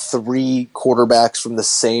unprecedented 3 quarterbacks from the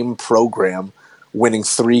same program winning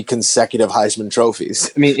 3 consecutive Heisman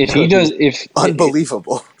trophies. I mean, if he does,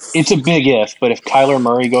 unbelievable. It's a big if, but if Kyler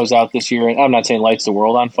Murray goes out this year, and I'm not saying lights the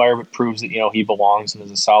world on fire, but proves that he belongs and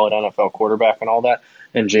is a solid NFL quarterback and all that,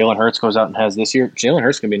 and Jalen Hurts goes out and has this year, Jalen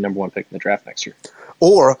Hurts can be number 1 pick in the draft next year.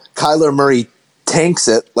 Or Kyler Murray tanks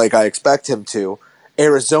it like I expect him to.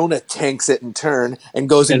 Arizona tanks it in turn and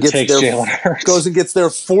goes and gets their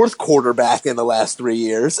 4th quarterback in the last 3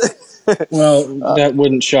 years. Well, that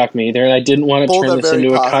wouldn't shock me either. And I didn't want to turn this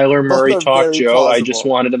into a Kyler Murray talk, Joe. Plausible. I just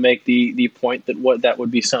wanted to make the point that would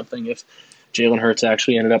be something if Jalen Hurts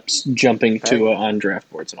actually ended up jumping to on draft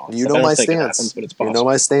boards and all that. You know my stance. You know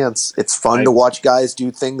my stance. It's fun to watch guys do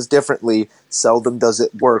things differently. Seldom does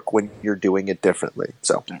it work when you're doing it differently.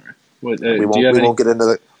 So. All right. We won't get into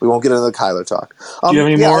the Kyler talk. Do you have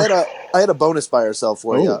any more? I had a bonus buy or sell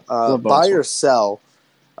for you. Buy or sell.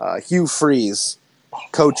 Hugh Freeze,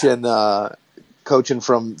 coaching from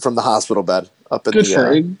the hospital bed up in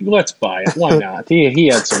let's buy it. Why not? He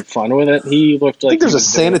had some fun with it. He looked like I think there's a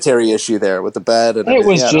sanitary issue there with the bed. And it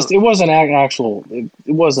wasn't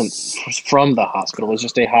from the hospital. It was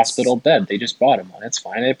just a hospital bed. They just bought him one. It's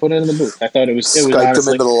fine. They put it in the booth. I thought it was Skyped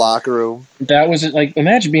honestly, him into the locker room. That was like,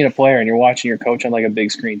 imagine being a player and you're watching your coach on like a big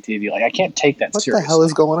screen TV. Like, I can't take that seriously. What the hell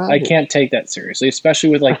is going on? I can't take that seriously,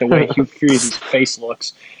 especially with like the way Hugh Freeze's face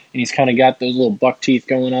looks. And he's kind of got those little buck teeth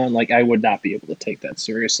going on. Like, I would not be able to take that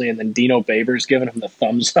seriously. And then Dino Babers giving him the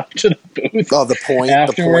thumbs up to the booth. Oh, the point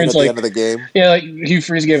afterwards, at the end of the game. Yeah, like Hugh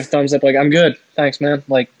Freeze gave a thumbs up. Like, I'm good, thanks, man.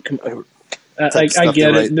 Like, I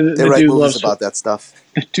get it. They write movies about that stuff.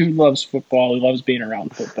 The dude loves football. He loves being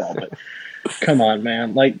around football. But come on,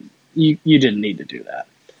 man. Like, you didn't need to do that.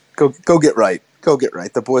 Go get right. Go get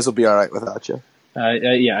right. The boys will be all right without you.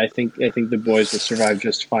 I think the boys will survive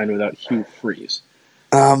just fine without Hugh Freeze.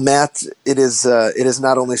 Matt, it is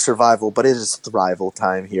not only survival, but it is thrival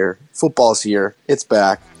time here. Football's here. It's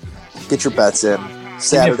back. Get your bets in.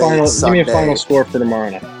 Saturday, Sunday. Give me a final score for tomorrow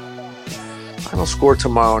night. Final score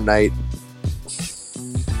tomorrow night.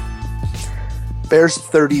 Bears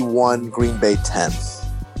 31, Green Bay 10.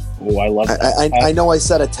 Oh, I love that. I know I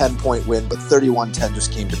said a 10-point win, but 31-10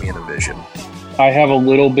 just came to me in a vision. I have a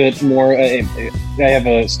little bit more. I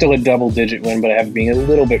have still a double-digit win, but I have it being a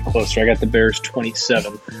little bit closer. I got the Bears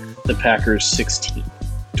 27, the Packers 16.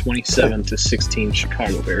 27-16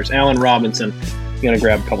 Chicago Bears. Allen Robinson going to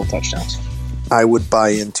grab a couple touchdowns. I would buy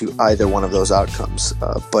into either one of those outcomes,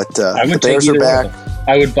 but the Bears are back.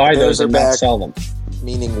 I would buy those and not sell them.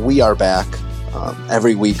 Meaning we are back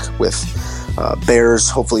every week with Bears,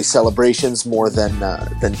 hopefully celebrations more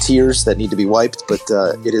than tears that need to be wiped. But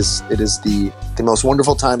it is the most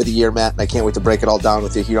wonderful time of the year, Matt, and I can't wait to break it all down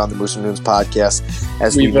with you here on the Moose and Moons podcast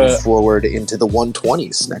as we move forward into the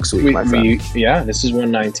 120s next week, my friend. This is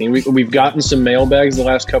 119. We've gotten some mailbags the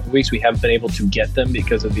last couple of weeks. We haven't been able to get them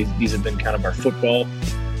because of these have been kind of our football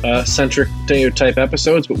centric type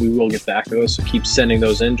episodes, but we will get back to those. So keep sending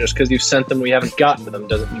those in. Just because you've sent them, we haven't gotten to them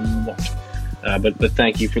doesn't mean we won't. But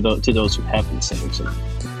thank you to those who have been sending some.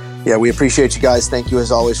 Yeah, we appreciate you guys. Thank you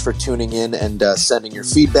as always for tuning in and sending your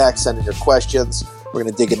feedback, sending your questions. We're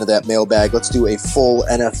going to dig into that mailbag. Let's do a full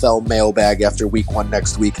NFL mailbag after week 1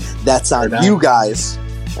 next week. That's on you guys.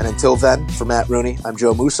 And until then, for Matt Rooney, I'm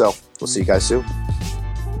Joe Musso. We'll see you guys soon.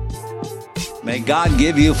 May God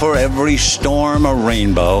give you for every storm a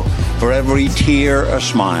rainbow, for every tear a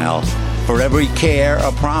smile, for every care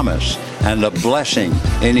a promise, and a blessing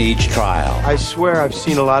in each trial. I swear I've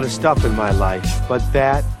seen a lot of stuff in my life, but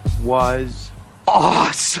that was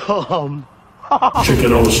awesome.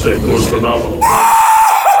 Chicken on a stick was phenomenal.